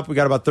coming up. We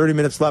got about 30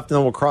 minutes left, and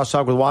then we'll cross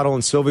talk with Waddle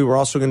and Sylvie. We're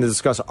also going to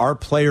discuss our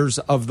players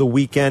of the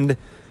weekend.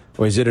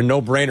 Or is it a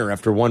no-brainer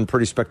after one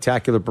pretty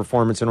spectacular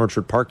performance in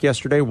Orchard Park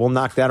yesterday? We'll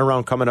knock that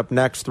around coming up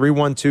next.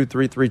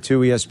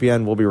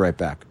 312-332-ESPN. We'll be right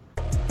back.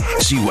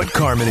 See what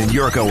Carmen and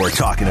Yurko are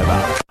talking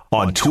about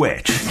on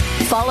Twitch.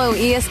 Follow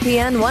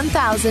ESPN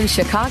 1000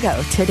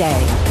 Chicago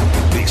today.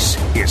 This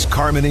is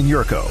Carmen and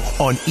Yurko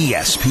on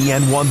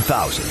ESPN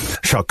 1000,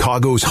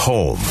 Chicago's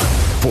home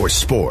for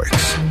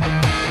sports.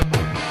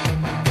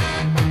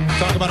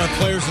 Talk about our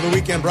players of the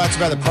weekend brought to you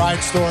by the Pride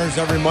Stores.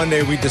 Every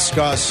Monday we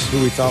discuss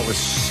who we thought was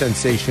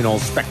sensational,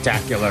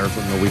 spectacular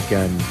from the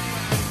weekend.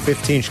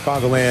 15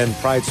 Chicagoland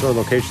Pride Store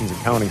locations and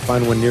counting.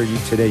 Find one near you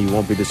today. You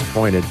won't be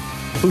disappointed.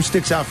 Who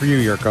sticks out for you,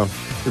 Yurko?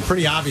 The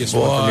pretty obvious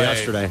one from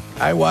yesterday.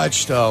 I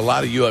watched a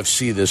lot of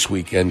UFC this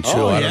weekend,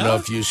 too. I don't know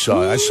if you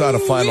saw it. I saw the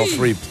final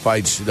 3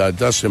 fights.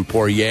 Dustin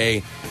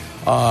Poirier,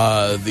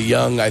 the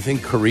young, I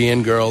think,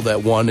 Korean girl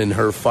that won in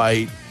her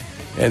fight.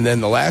 And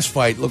then the last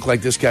fight looked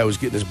like this guy was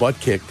getting his butt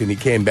kicked, and he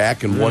came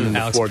back and won in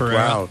the fourth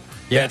round.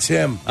 Yeah, that's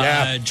him.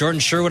 Yeah. Jordan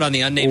Sherwood on the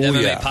Unnamed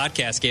MMA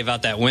podcast gave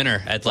out that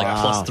winner at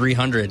plus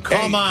 300.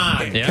 Come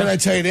on. Can I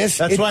tell you this?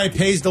 That's why it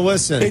pays to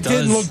listen. It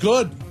didn't look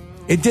good.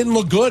 It didn't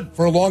look good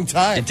for a long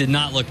time. It did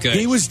not look good.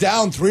 He was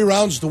down 3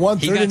 rounds to 1,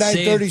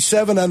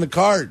 39-37 on the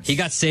cards. He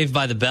got saved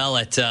by the bell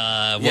at,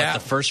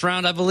 the first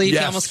round, I believe?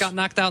 Yes. He almost got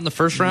knocked out in the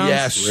first round?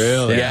 Yes.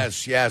 Really?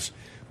 Yes.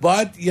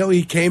 But,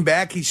 he came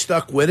back, he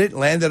stuck with it,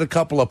 landed a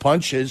couple of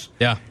punches.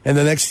 Yeah. And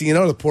the next thing you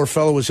know, the poor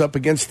fellow was up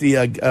against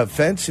the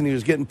fence, and he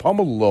was getting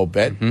pummeled a little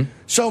bit. Mm-hmm.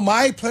 So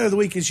my player of the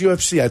week is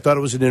UFC. I thought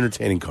it was an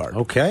entertaining card.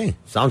 Okay.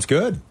 Sounds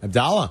good.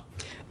 Abdallah.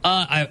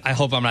 I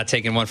hope I'm not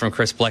taking one from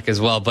Chris Bleck as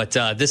well, but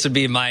this would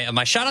be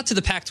my shout out to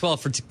the Pac-12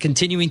 for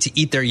continuing to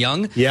eat their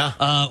young.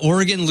 Yeah.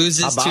 Oregon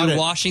loses to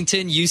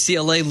Washington,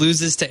 UCLA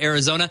loses to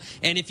Arizona,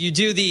 and if you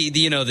do the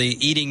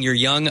eating your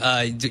young,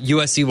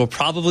 USC will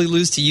probably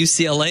lose to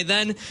UCLA.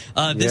 Then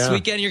this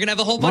weekend you're gonna have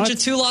a whole bunch of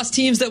 2-loss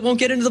teams that won't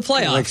get into the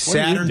playoffs. Like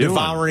Saturn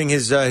devouring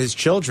his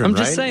children. I'm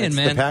just saying, that's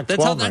man.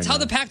 That's how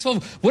the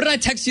Pac-12. What did I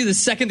text you the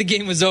second the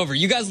game was over?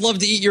 You guys love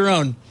to eat your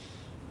own.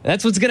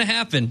 That's what's going to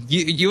happen.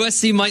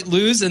 USC might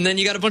lose, and then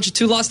you got a bunch of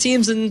 2-loss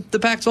teams, and the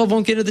Pac-12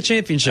 won't get into the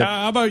championship.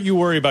 How about you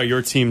worry about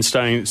your team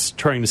trying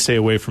to stay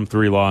away from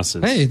 3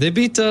 losses? Hey, they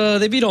beat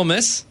Ole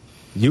Miss.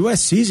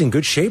 USC's in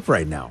good shape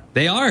right now.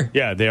 They are.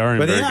 Yeah, they are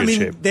in very good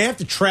shape. They have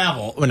to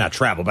travel. Well, not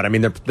travel, but I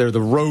mean, they're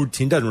the road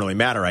team. Doesn't really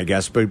matter, I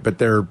guess. But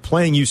they're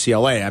playing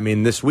UCLA. I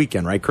mean, this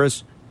weekend, right,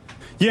 Chris?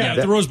 Yeah,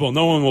 at the Rose Bowl.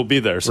 No one will be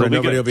there, so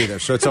nobody will be there.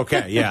 So it's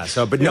okay. Yeah.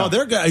 So, but no,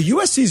 they're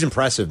USC's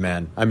impressive,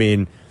 man. I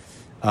mean.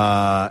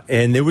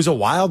 And it was a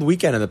wild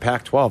weekend in the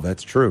Pac-12.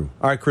 That's true.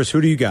 All right, Chris,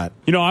 who do you got?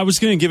 I was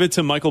going to give it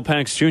to Michael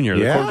Penix Jr.,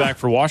 the quarterback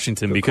for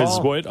Washington, Good because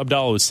call. what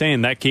Abdallah was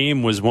saying, that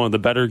game was one of the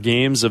better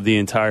games of the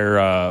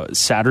entire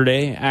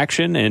Saturday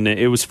action, and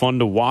it was fun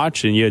to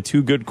watch. And you had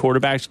 2 good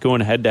quarterbacks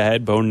going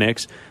head-to-head, Bo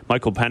Nix,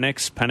 Michael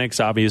Penix.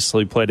 Penix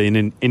obviously played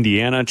in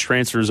Indiana,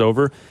 transfers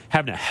over,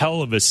 having a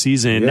hell of a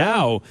season. And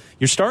now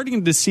you're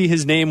starting to see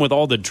his name with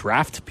all the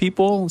draft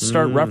people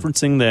start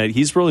referencing that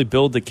he's really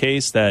built the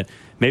case that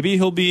maybe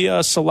he'll be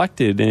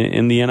selected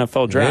in the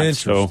NFL draft.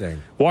 Interesting.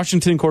 So,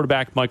 Washington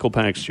quarterback Michael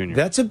Penix Jr.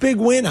 That's a big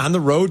win on the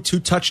road. 2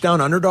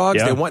 touchdown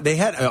underdogs. Yeah. They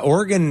had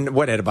Oregon.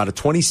 Had about a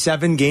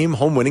 27-game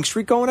home winning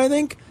streak going. I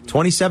think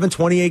 27,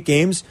 28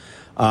 games.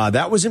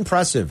 That was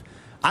impressive.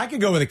 I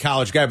could go with a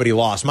college guy, but he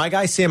lost. My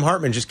guy Sam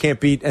Hartman just can't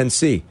beat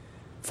NC.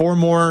 4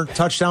 more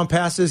touchdown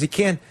passes. He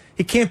can't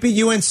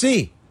beat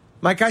UNC.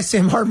 My guy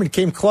Sam Hartman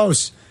came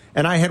close.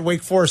 And I had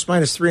Wake Forest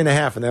minus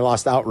 3.5, and they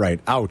lost outright.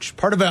 Ouch.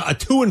 Part of a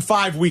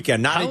 2-5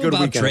 weekend. Not a good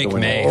weekend. Drake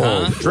May,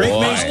 huh? Drake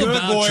May's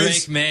good, boys.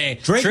 Drake May.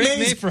 Drake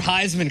May for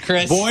Heisman,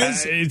 Chris.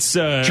 Boys, it's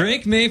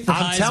Drake May for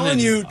Heisman. I'm telling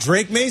you,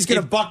 Drake May's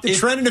going to buck the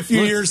trend in a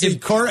few years.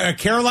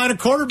 Carolina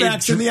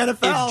quarterbacks in the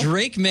NFL. If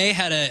Drake May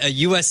had a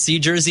USC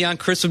jersey on,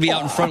 Chris would be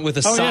out in front with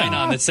a sign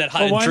on that said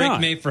Drake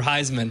May for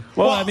Heisman.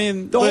 Well, I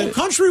mean, the whole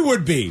country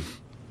would be.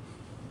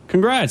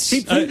 Congrats.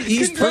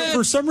 Congrats.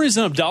 For some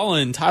reason,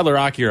 Abdallah and Tyler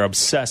Aki are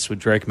obsessed with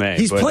Drake May.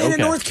 He's playing in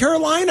North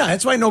Carolina.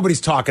 That's why nobody's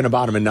talking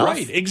about him enough.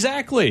 Right,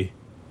 exactly.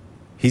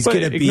 He's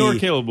going to be... Ignore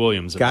Caleb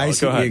Williams.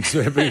 Guys,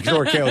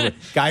 ignore Caleb.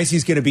 Guys,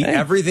 he's going to be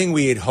everything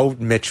we had hoped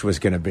Mitch was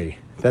going to be.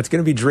 That's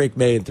going to be Drake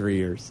May in 3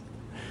 years.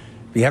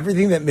 Be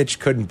everything that Mitch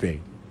couldn't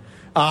be.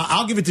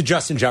 I'll give it to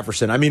Justin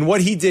Jefferson. I mean, what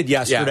he did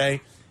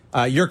yesterday,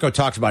 Yurko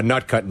talks about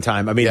nut cutting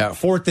time. I mean,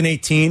 4th and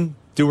 18,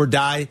 do or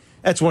die.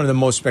 That's one of the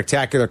most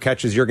spectacular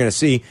catches you're going to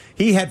see.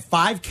 He had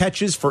 5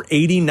 catches for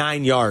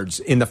 89 yards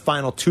in the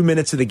final 2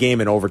 minutes of the game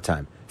in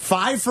overtime.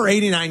 5 for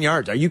 89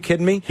 yards. Are you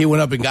kidding me? He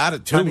went up and got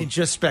it, too. I mean,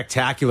 just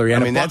spectacular. He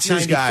had a that's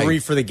his guy.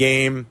 $1.93 for the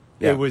game.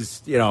 Yeah. It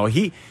was,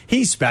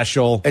 he's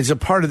special. As a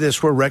part of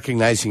this, we're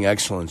recognizing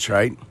excellence,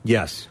 right?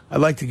 Yes.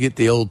 I'd like to get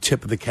the old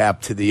tip of the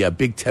cap to the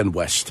Big Ten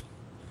West.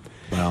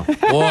 Well,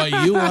 boy,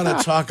 you want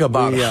to talk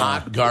about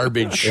hot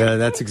garbage. Yeah,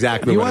 that's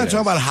exactly you what want to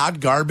talk about hot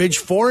garbage?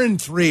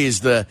 4-3 is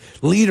the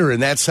leader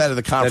in that side of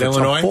the conference.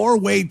 Illinois? A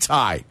 4-way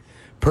tie.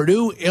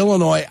 Purdue,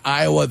 Illinois,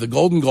 Iowa, the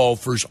Golden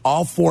Gophers,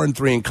 all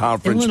 4-3 in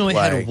conference Illinois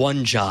play. had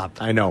one job.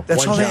 I know.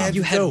 That's all one they job. had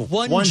You to had do.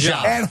 one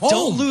job. At home.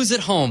 Don't lose at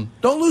home.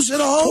 Don't lose at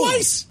home.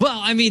 Twice. Well,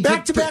 I mean,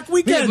 back-to-back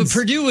weekends. Yeah, but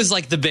Purdue was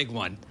like the big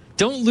one.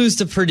 Don't lose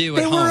to Purdue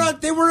at home.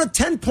 They were a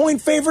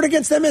 10-point favorite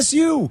against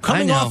MSU.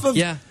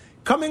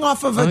 Coming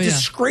off of a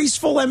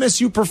disgraceful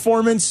MSU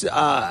performance,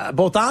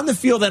 both on the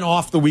field and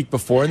off the week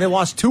before, and they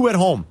lost 2 at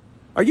home.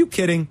 Are you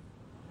kidding?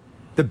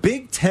 The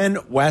Big Ten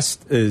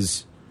West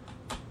is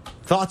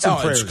thoughts and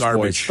prayers, it's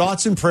garbage. Boys.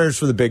 Thoughts and prayers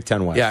for the Big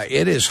Ten West. Yeah,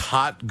 it is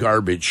hot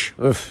garbage.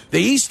 Ugh. The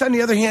East, on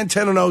the other hand,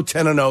 10-0,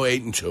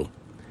 10-0,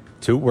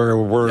 8-2.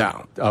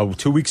 We're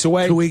 2 weeks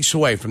away. 2 weeks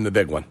away from the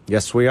big one.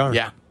 Yes, we are.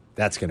 Yeah,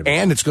 that's going to be.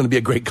 And it's going to be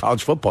a great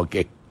college football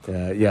game.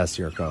 Yes,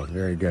 Yurko.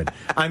 Very good.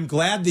 I'm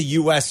glad the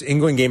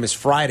U.S.-England game is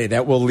Friday.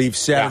 That will leave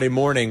Saturday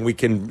morning. We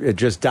can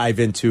just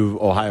dive into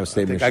Ohio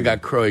State, Michigan. I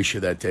got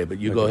Croatia that day, but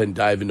you go ahead and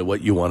dive into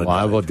what you want to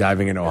I will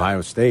diving into Ohio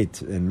State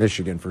and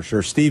Michigan for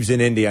sure. Steve's in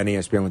Indy on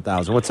ESPN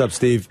 1000. What's up,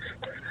 Steve?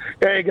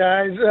 Hey,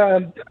 guys.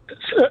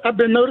 I've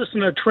been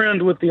noticing a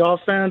trend with the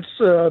offense.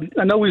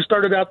 I know we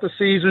started out the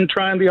season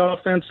trying the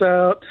offense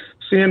out,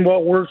 seeing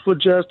what works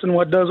with Justin,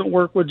 what doesn't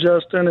work with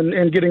Justin,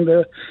 and getting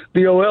the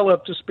OL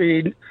up to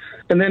speed.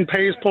 And then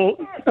Poles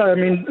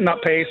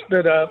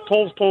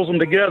pulls them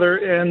together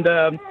and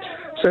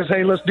says,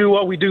 hey, let's do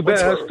what we do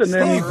best. And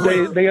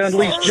then they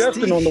unleash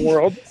Justin on the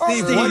world.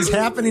 Steve, what's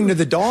happening to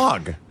the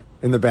dog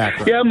in the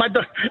background? Yeah,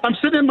 I'm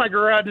sitting in my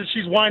garage and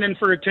she's whining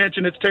for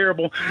attention. It's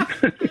terrible.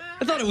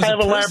 I thought it was I have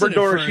a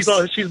Labrador.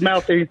 She's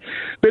mouthy.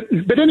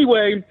 But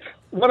anyway,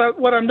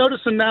 what I'm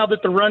noticing now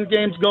that the run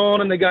game's going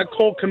and they got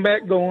Cole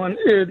Kmet going,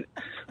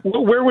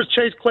 where was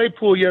Chase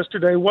Claypool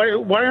yesterday?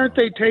 Why aren't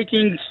they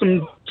taking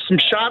some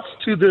shots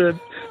to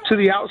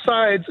the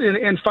outsides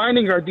and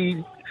finding our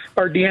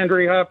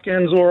DeAndre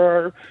Hopkins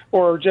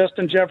or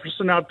Justin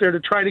Jefferson out there to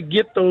try to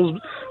get those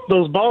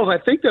balls? I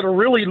think that'll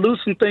really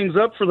loosen things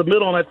up for the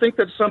middle, and I think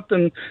that's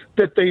something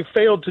that they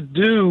failed to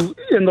do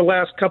in the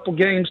last couple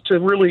games to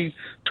really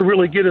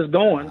get us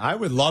going. I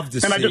would love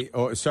to see.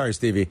 Sorry,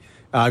 Stevie.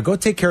 Go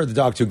take care of the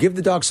dog, too. Give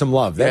the dog some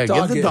love. Give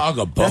the dog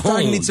a bone. That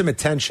dog needs some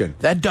attention.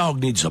 That dog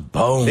needs a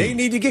bone. They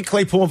need to get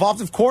Claypool involved,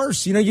 of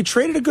course. You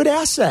traded a good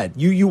asset.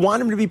 You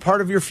want him to be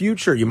part of your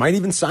future. You might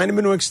even sign him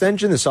into an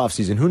extension this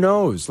offseason. Who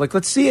knows?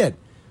 Let's see it.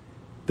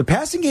 The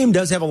passing game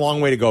does have a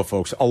long way to go,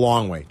 folks. A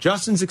long way.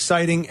 Justin's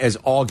exciting as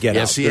all get out.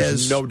 Yes, he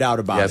There's no doubt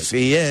about it. Yes,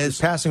 he is. His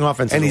passing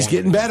offense. And he's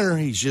getting better.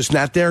 He's just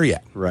not there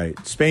yet. Right.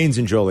 Spain's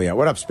in Joliet.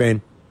 What up,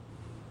 Spain?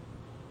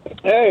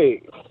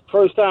 Hey.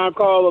 First time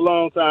call, a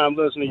long time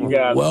listening to you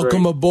guys.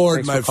 Welcome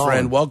aboard, my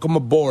friend. Welcome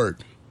aboard.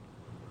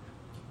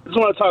 I just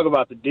want to talk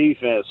about the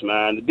defense,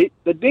 man.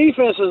 The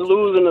defense is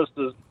losing us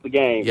the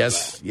game.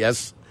 Yes, man.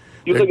 Yes.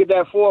 You look at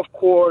that fourth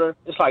quarter,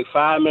 it's like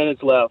 5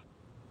 minutes left.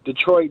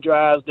 Detroit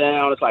drives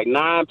down. It's like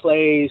 9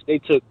 plays. They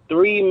took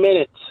 3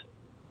 minutes.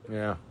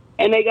 Yeah.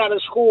 And they got a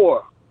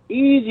score.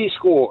 Easy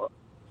score.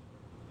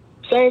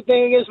 Same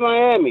thing against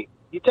Miami.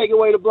 You take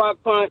away the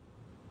block punt.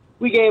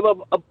 We gave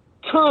up a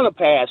ton of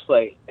pass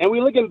plays, and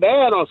we're looking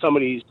bad on some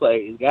of these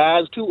plays,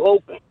 guys. Too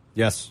open.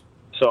 Yes.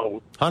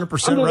 So 100% I'm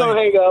just right. gonna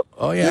hang up.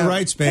 Oh yeah, you're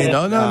right, Spain.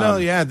 No.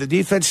 Yeah, the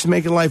defense is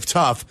making life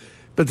tough,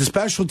 but the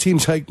special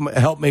teams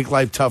helped make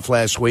life tough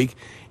last week,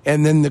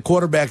 and then the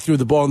quarterback threw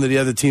the ball into the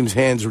other team's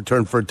hands,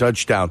 returned for a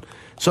touchdown.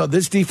 So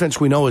this defense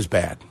we know is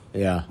bad.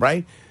 Yeah.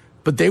 Right.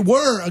 But they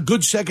were a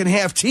good second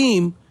half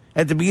team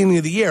at the beginning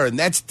of the year, and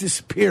that's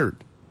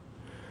disappeared.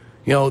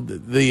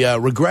 The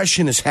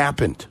regression has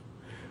happened.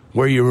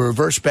 Where you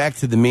reverse back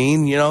to the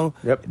mean, Yep.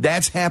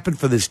 That's happened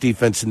for this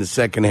defense in the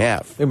second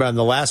half. Think about it, in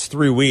the last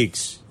 3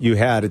 weeks, you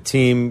had a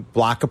team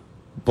block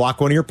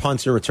one of your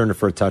punts and return it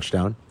for a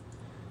touchdown.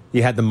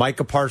 You had the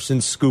Micah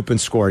Parsons scoop and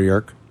score,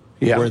 Yerk,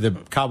 where the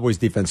Cowboys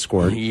defense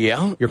scored.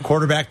 Yeah. Your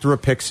quarterback threw a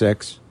pick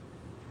six.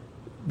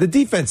 The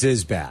defense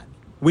is bad.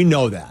 We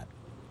know that.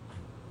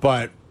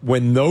 But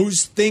when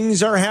those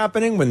things are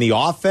happening, when the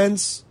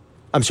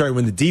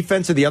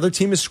defense of the other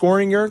team is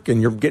scoring, Yerk,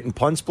 and you're getting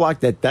punts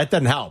blocked, that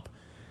doesn't help.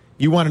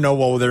 You want to know,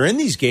 well, they're in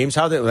these games.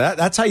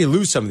 That's how you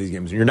lose some of these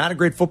games. You're not a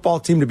great football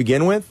team to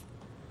begin with,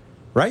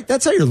 right?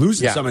 That's how you're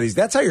losing some of these.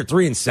 That's how you're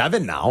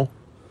 3-7 now.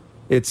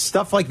 It's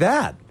stuff like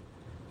that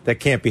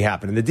can't be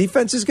happening. The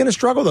defense is going to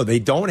struggle, though. They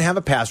don't have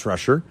a pass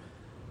rusher.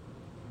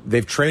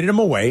 They've traded him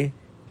away.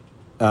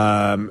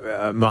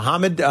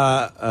 Muhammad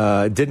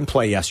didn't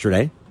play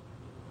yesterday.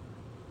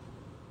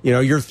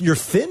 You're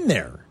thin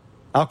there.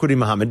 Al-Quadin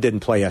Muhammad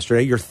didn't play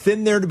yesterday. You're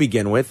thin there to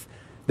begin with.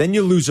 Then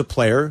you lose a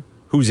player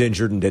who's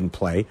injured and didn't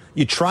play.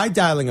 You tried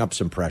dialing up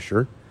some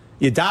pressure.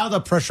 You dialed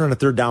up pressure on a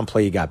third down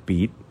play. You got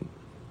beat.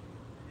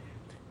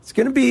 It's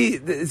going to be.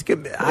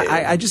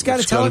 I just got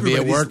to tell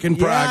everybody. It's going to be a work in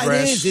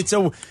progress. It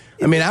is.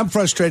 I'm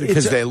frustrated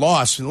because they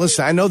lost. And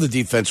listen, I know the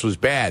defense was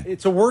bad.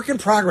 It's a work in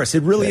progress.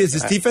 It really is.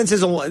 This defense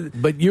is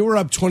But you were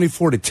up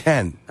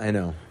 24-10. I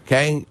know.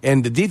 Okay?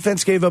 And the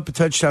defense gave up a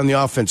touchdown.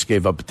 The offense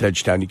gave up a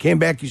touchdown. You came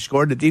back, you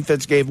scored. The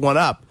defense gave one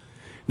up.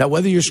 Now,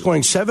 whether you're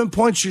scoring 7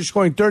 points or you're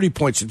scoring 30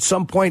 points, at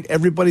some point,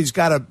 everybody's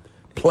got to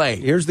play.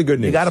 Here's the good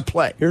news. You got to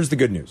play. Here's the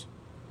good news.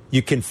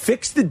 You can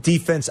fix the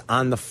defense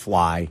on the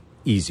fly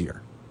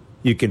easier.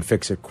 You can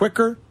fix it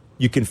quicker.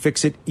 You can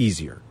fix it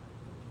easier.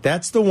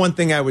 That's the one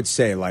thing I would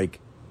say,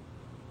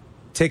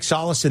 take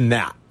solace in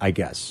that, I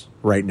guess,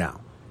 right now.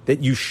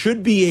 That you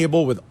should be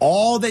able, with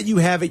all that you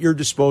have at your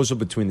disposal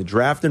between the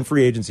draft and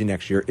free agency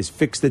next year, is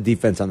fix the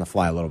defense on the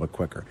fly a little bit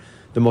quicker.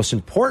 The most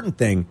important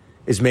thing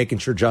is making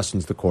sure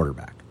Justin's the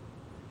quarterback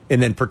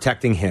and then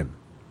protecting him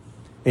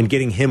and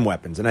getting him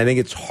weapons. And I think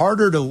it's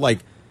harder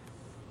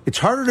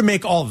to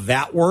make all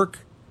that work.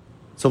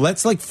 So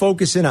let's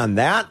focus in on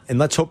that, and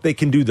let's hope they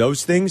can do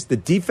those things. The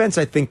defense,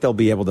 I think they'll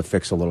be able to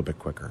fix a little bit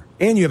quicker.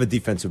 And you have a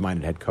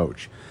defensive-minded head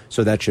coach,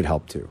 so that should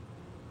help too.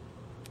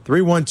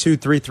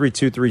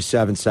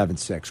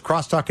 312-332-3776.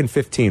 Crosstalk in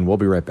 15. We'll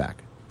be right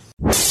back.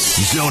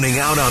 Zoning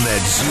out on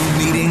that Zoom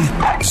meeting?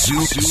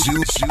 Zoom.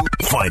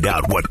 Find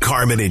out what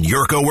Carmen and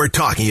Yurko were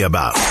talking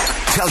about.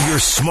 Tell your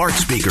smart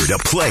speaker to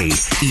play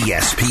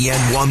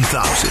ESPN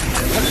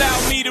 1000.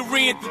 Allow me to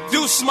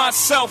reintroduce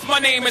myself. My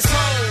name is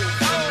Ho.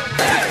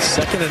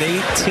 2nd and 18.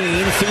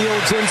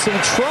 Fields in some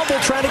trouble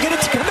trying to get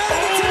it to come out.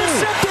 It's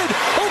intercepted.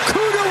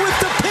 Okudah with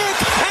the pick,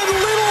 and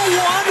little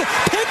one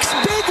picks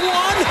big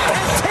one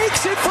and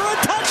takes it for a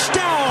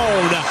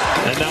touchdown.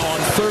 And now on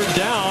 3rd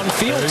down,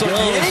 Fields will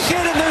yank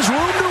it, and there's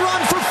room to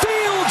run for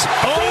Fields.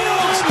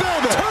 Fields,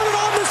 turn it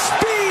on the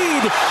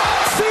speed.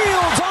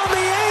 Fields on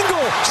the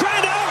angle,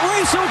 trying to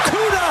outrace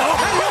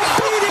Okudah, and he'll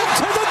beat him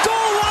to the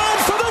goal line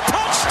for the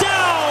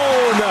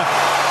touchdown.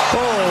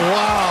 Oh,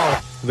 wow.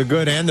 The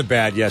good and the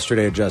bad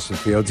yesterday at Justin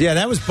Fields. Yeah,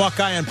 that was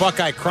Buckeye on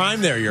Buckeye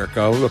crime there,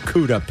 Yurko.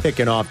 Okudah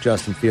picking off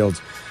Justin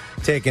Fields,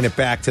 taking it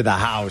back to the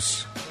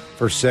house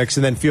for 6,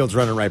 and then Fields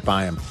running right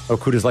by him.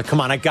 Okudah's like, come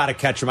on, I got to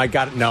catch him.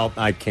 No,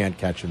 I can't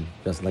catch him.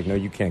 Justin's like, no,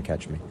 you can't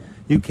catch me.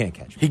 You can't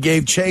catch me. He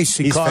gave chase.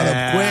 He's caught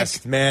him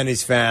quick. Man,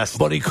 he's fast.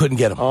 But he couldn't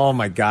get him. Oh,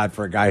 my God,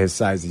 for a guy his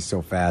size, he's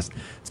so fast.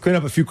 Let's clean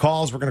up a few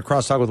calls. We're going to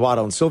cross talk with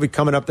Waddle and Sylvie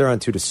coming up there on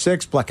 2 to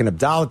 6. Bleck and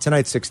Abdallah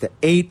tonight, 6 to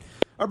 8.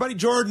 Our buddy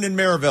Jordan in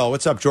Maryville.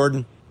 What's up,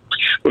 Jordan?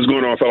 What's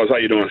going on, fellas? How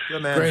you doing?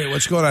 Good, man. Great.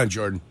 What's going on,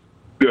 Jordan?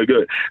 Good.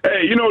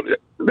 Hey,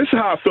 this is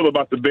how I feel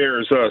about the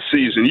Bears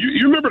season.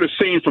 You remember the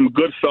scene from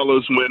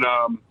Goodfellas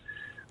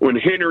when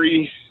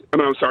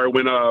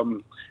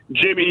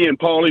Jimmy and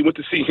Paulie went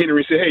to see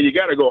Henry and said, hey, you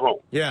got to go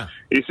home. Yeah.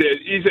 He said,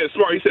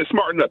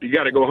 smarten up. You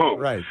got to go home.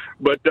 Right.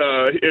 But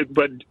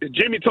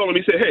Jimmy told him,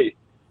 he said, hey,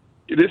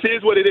 this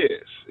is what it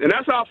is. And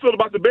that's how I feel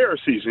about the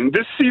Bears season.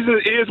 This season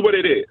is what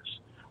it is.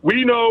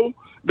 We know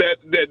that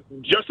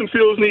Justin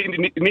Fields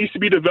needs to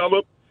be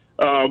developed.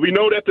 We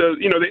know that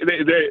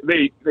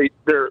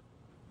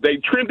they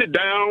trimmed it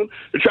down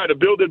to try to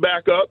build it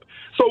back up.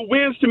 So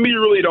wins to me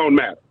really don't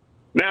matter.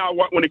 Now,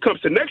 when it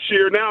comes to next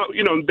year,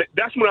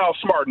 that's when I'll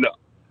smarten up.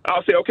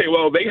 I'll say, okay,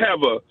 well, they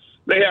have a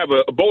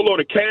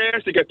boatload of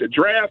cash. They got the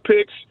draft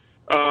picks.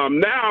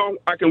 Now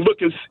I can look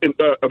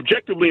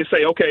objectively and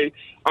say, okay,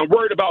 I'm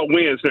worried about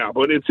wins now.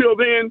 But until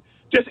then,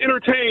 just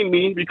entertain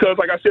me because,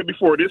 like I said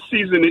before, this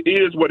season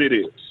is what it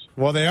is.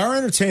 Well, they are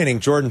entertaining.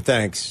 Jordan,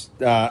 thanks.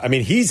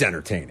 He's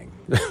entertaining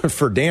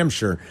for damn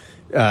sure.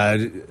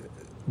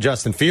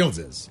 Justin Fields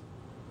is.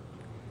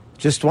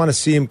 Just want to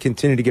see him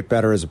continue to get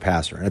better as a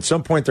passer. And at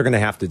some point, they're going to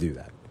have to do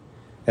that.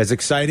 As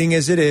exciting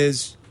as it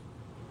is,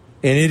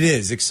 and it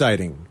is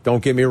exciting,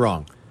 don't get me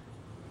wrong,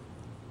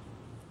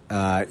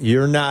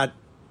 you're not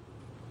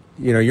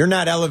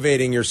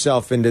elevating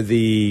yourself into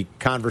the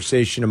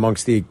conversation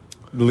amongst the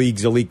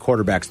league's elite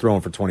quarterbacks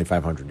throwing for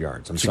 2,500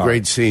 yards. It's a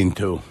great scene,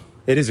 too.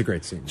 It is a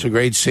great scene. It's a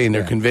great scene.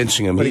 They're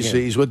convincing him.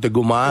 He's with the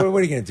Guma. What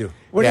are you going to do?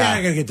 We're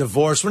not going to get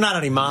divorced. We're not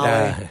any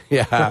Molly.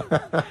 Yeah.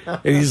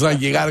 And he's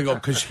like, you got to go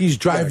because he's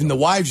driving the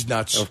wives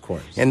nuts. Of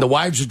course. And the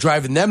wives are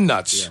driving them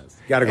nuts. Yes.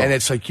 Got to go. And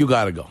it's like, you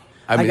got to go.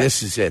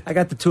 This is it. I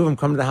got the two of them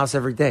coming to the house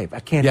every day. I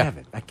can't have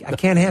it. I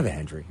can't have it,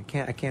 Hendry. I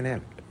can't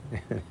have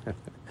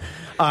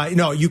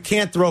it. You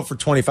can't throw for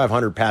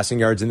 2,500 passing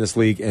yards in this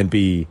league and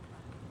be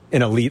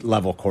an elite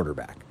level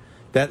quarterback.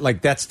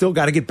 That's still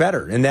got to get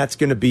better, and that's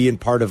going to be in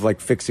part of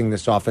fixing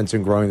this offense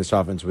and growing this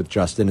offense with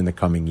Justin in the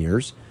coming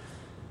years.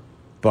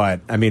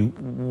 But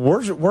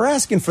we're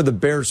asking for the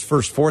Bears'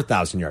 first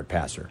 4,000-yard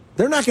passer.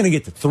 They're not going to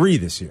get to 3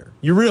 this year.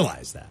 You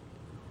realize that.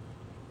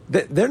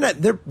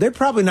 They're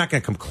probably not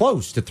going to come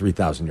close to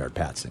 3,000-yard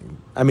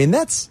passing.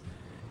 That's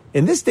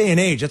in this day and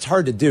age, that's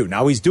hard to do.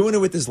 Now he's doing it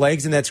with his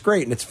legs, and that's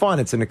great, and it's fun.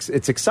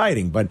 It's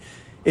exciting, but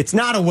it's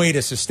not a way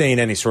to sustain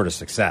any sort of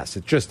success.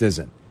 It just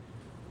isn't.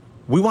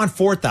 We want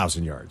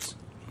 4,000 yards,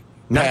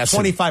 not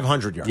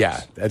 2,500 yards.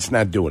 Yeah, that's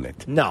not doing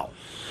it. No.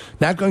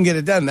 Not going to get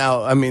it done.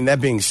 Now, I mean,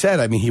 that being said,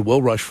 I mean, he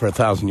will rush for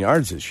 1,000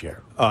 yards this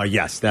year.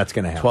 Yes, that's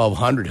going to happen.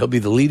 1,200. He'll be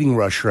the leading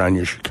rusher on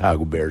your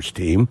Chicago Bears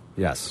team.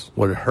 Yes.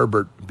 With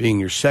Herbert being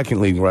your second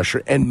leading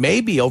rusher, and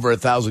maybe over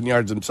 1,000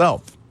 yards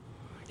himself.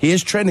 He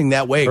is trending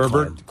that way.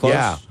 Herbert, close?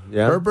 Yeah.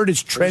 Yeah. Herbert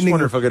is trending.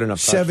 If he'll get enough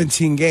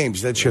 17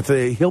 games. That's your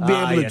thing. He'll be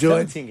able to do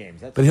 17 it.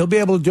 Games. But he'll be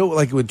able to do it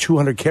like with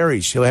 200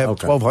 carries. He'll have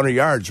 1,200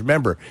 yards.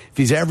 Remember, if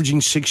he's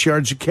averaging 6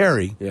 yards a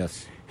carry,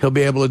 yes, he'll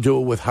be able to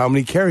do it with how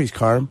many carries,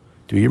 Carm?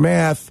 Do your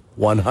math.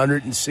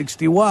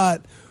 160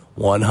 what?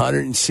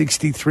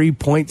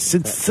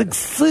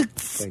 163.666.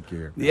 Thank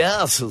you.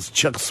 Yes, as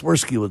Chuck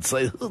Swirsky would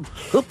say.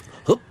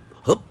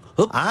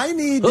 I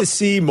need to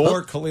see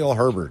more Khalil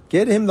Herbert.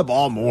 Get him the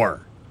ball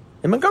more.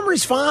 And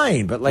Montgomery's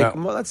fine, but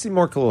let's see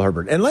more Khalil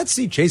Herbert. And let's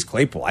see Chase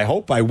Claypool. I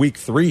hope by week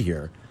 3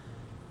 here,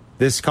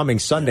 this coming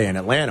Sunday in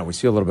Atlanta, we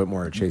see a little bit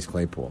more of Chase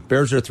Claypool.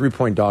 Bears are a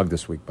 3-point dog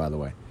this week, by the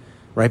way.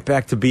 Right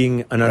back to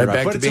being an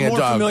underdog. But it's a more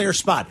familiar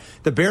spot.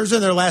 The Bears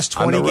in their last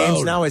 20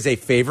 games now as a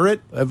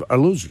favorite are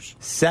losers.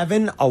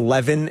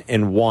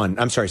 7-11-1.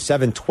 I'm sorry,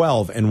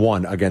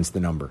 7-12-1 against the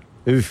number.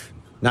 Oof,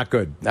 not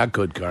good. Not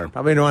good, Carm.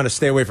 Probably don't want to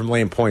stay away from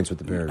laying points with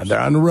the Bears. They're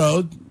on the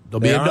road. They'll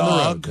be a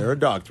dog. They're a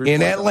dog.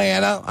 In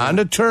Atlanta, on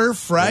the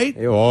turf, right?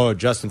 Oh,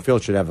 Justin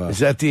Fields should have a. Is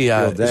that the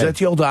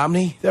old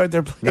Omni? They're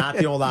not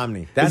the old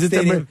Omni.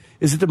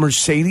 Is it the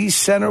Mercedes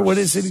Center? What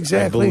is it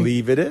exactly? I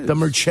believe it is the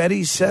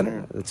Mercedes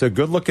Center. It's a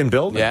good-looking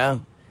building. Yeah,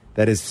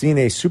 that has seen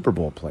a Super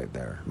Bowl played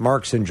there.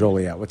 Mark's in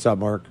Joliet. What's up,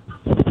 Mark?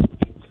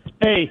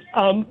 Hey,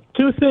 2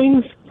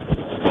 things.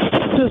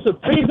 Does the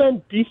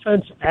prevent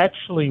defense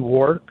actually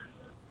work?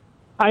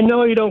 I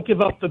know you don't give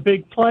up the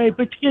big play,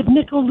 but you get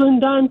nickeled and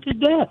dimed to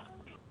death.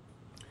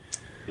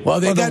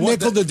 Well, they got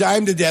nickeled to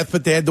dime to death,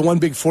 but they had the one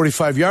big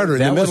 45-yarder in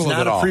the middle of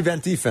it all. That was not a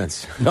prevent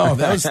defense. No,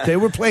 they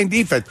were playing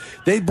defense.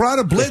 They brought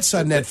a blitz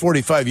on that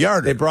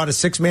 45-yarder. They brought a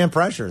 6-man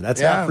pressure. That's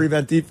not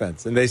prevent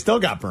defense, and they still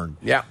got burned.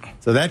 Yeah.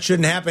 So that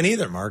shouldn't happen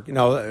either, Mark. You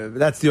know,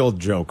 that's the old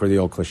joke or the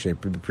old cliche.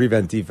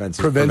 Prevent defense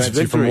prevents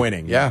you from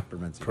winning. Yeah,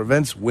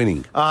 prevents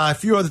winning. A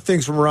few other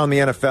things from around the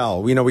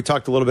NFL. We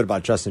talked a little bit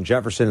about Justin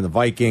Jefferson and the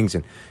Vikings,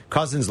 and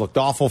Cousins looked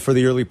awful for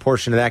the early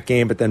portion of that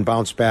game, but then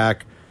bounced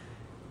back.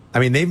 I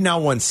mean, they've now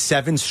won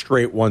 7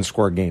 straight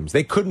one-score games.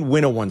 They couldn't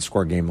win a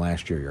one-score game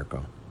last year,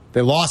 Yurko.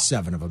 They lost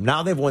 7 of them.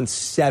 Now they've won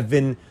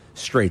 7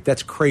 straight.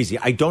 That's crazy.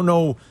 I don't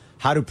know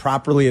how to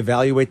properly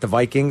evaluate the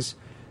Vikings.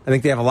 I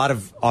think they have a lot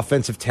of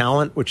offensive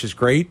talent, which is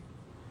great,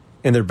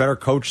 and they're better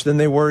coached than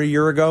they were a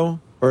year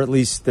ago, or at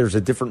least there's a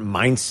different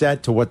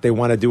mindset to what they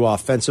want to do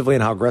offensively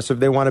and how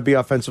aggressive they want to be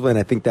offensively, and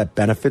I think that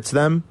benefits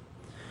them.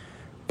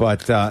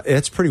 But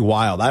it's pretty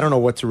wild. I don't know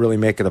what to really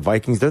make of the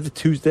Vikings. They're the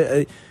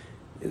Tuesday.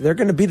 They're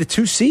going to be the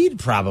 2 seed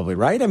probably,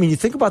 right? I mean, you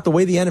think about the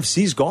way the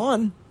NFC's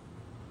gone.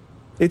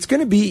 It's going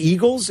to be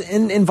Eagles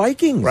and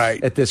Vikings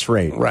at this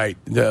rate. Right.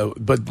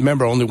 But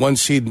remember, only 1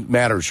 seed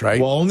matters,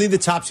 right? Well, only the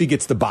top seed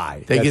gets the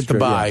bye. They get the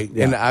bye.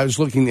 Yeah. And I was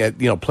looking at,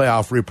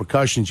 playoff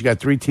repercussions. You got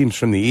 3 teams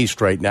from the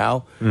East right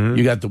now. Mm-hmm.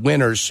 You got the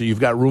winners, so you've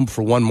got room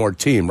for 1 more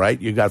team,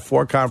 right? You got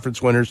 4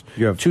 conference winners,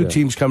 you have 2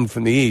 teams coming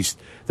from the East.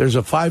 There's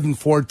a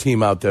 5-4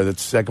 team out there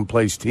that's the 2nd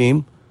place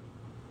team.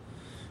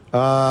 The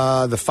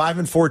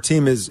 5-4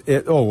 team is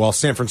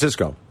San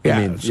Francisco.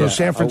 Yeah,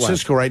 San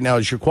Francisco right now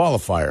is your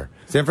qualifier.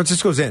 San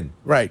Francisco's in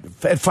right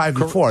at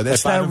 5-4.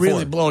 That's not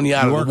really blowing you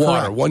out of the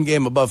water. Correct. 1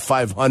 game above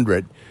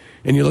 500,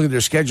 and you look at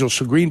their schedule.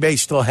 So Green Bay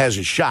still has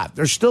a shot.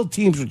 There's still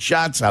teams with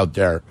shots out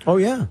there. Oh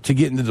yeah, to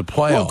get into the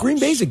playoffs. Well, Green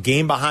Bay's a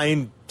game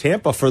behind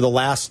Tampa for the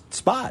last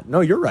spot.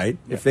 No, you're right.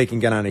 Yeah. If they can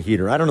get on a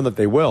heater, I don't know that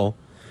they will.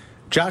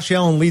 Josh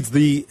Allen leads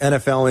the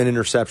NFL in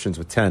interceptions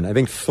with 10. I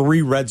think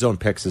 3 red zone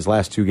picks his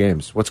last 2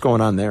 games. What's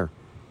going on there?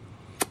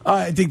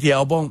 I think the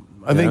elbow.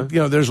 I think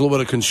there's a little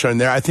bit of concern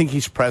there. I think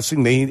he's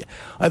pressing.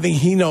 I think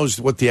he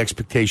knows what the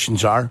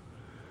expectations are.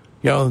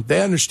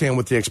 They understand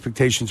what the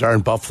expectations are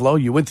in Buffalo.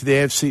 You went to the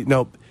AFC.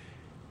 No,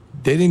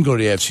 they didn't go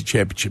to the AFC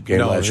Championship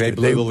game last year.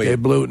 Blew the lead. They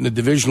blew it in the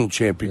divisional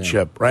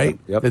championship, right?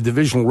 Yep. The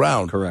divisional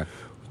round. Correct.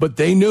 But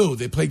they knew.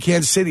 They played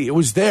Kansas City. It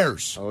was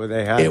theirs. Oh,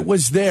 they had it. It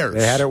was theirs.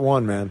 They had it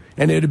won, man.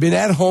 And it had been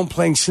at home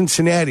playing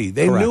Cincinnati.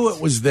 They knew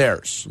it was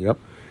theirs. Yep.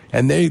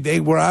 And they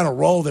were on a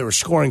roll. They were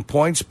scoring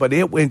points, but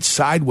it went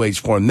sideways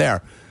for them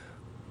there.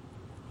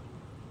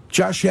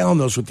 Josh Allen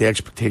knows what the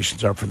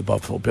expectations are for the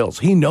Buffalo Bills.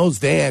 He knows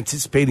they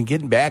anticipate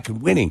getting back and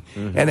winning.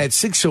 Mm-hmm. And at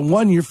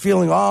 6-1, you're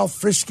feeling all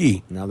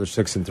frisky. Now they're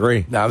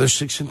 6-3. Now they're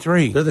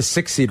 6-3. They're the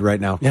 6th seed right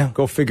now. Yeah.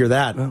 Go figure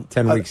that.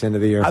 10 weeks into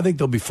the year. I think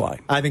they'll be fine.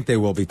 I think they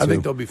will be too. I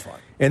think they'll be fine.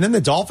 And then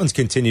the Dolphins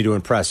continue to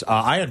impress.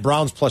 I had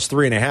Browns plus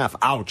 3.5.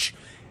 Ouch.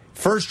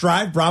 First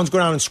drive, Browns go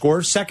down and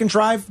score. Second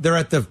drive, they're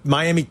at the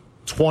Miami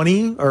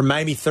 20 or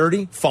Miami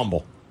 30,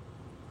 fumble.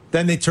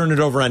 Then they turned it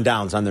over on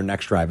downs on their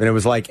next drive. And it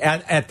was like,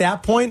 at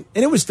that point,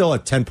 and it was still a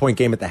 10-point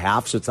game at the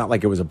half, so it's not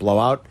like it was a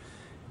blowout.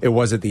 It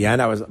was at the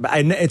end.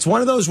 It's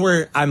one of those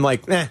where I'm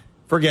like,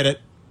 forget it.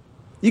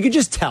 You could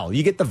just tell.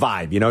 You get the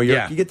vibe,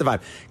 you get the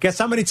vibe. Guess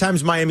how many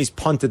times Miami's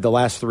punted the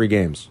last 3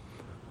 games?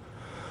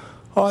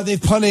 Oh,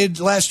 they've punted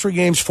last 3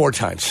 games 4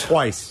 times.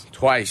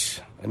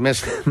 Twice. I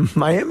missed it.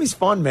 Miami's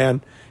fun,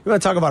 man. You want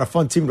to talk about a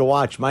fun team to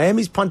watch?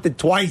 Miami's punted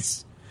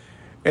twice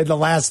in the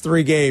last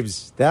 3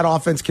 games. That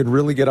offense can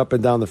really get up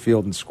and down the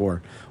field and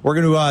score.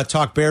 We're going to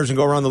talk Bears and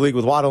go around the league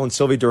with Waddle and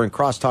Sylvie during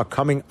Crosstalk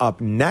coming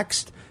up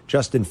next.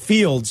 Justin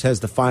Fields has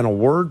the final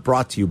word,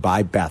 brought to you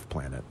by Bath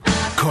Planet.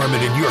 Carmen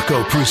and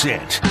Yurko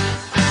present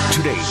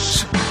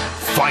today's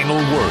final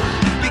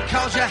word.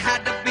 Because you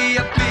had to be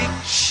a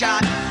big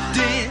shot,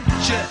 didn't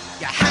you?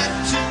 You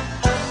had to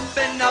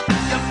open up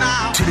your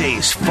mouth.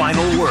 Today's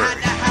final word. Had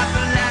to have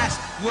the last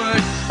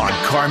word. On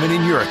Carmen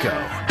and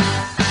Yurko.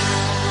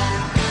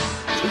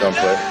 Dumb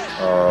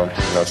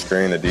play.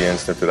 Screen, the DN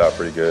sniffed it out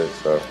pretty good.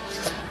 So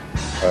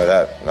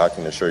that I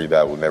can assure you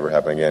that will never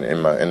happen again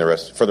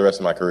for the rest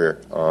of my career.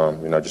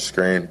 Just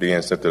screen,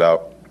 DN sniffed it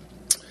out.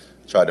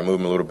 Tried to move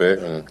him a little bit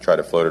and tried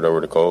to float it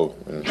over to Cole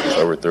and just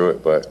overthrew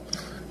it, but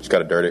just got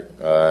to dirt it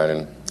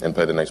and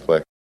play the next play.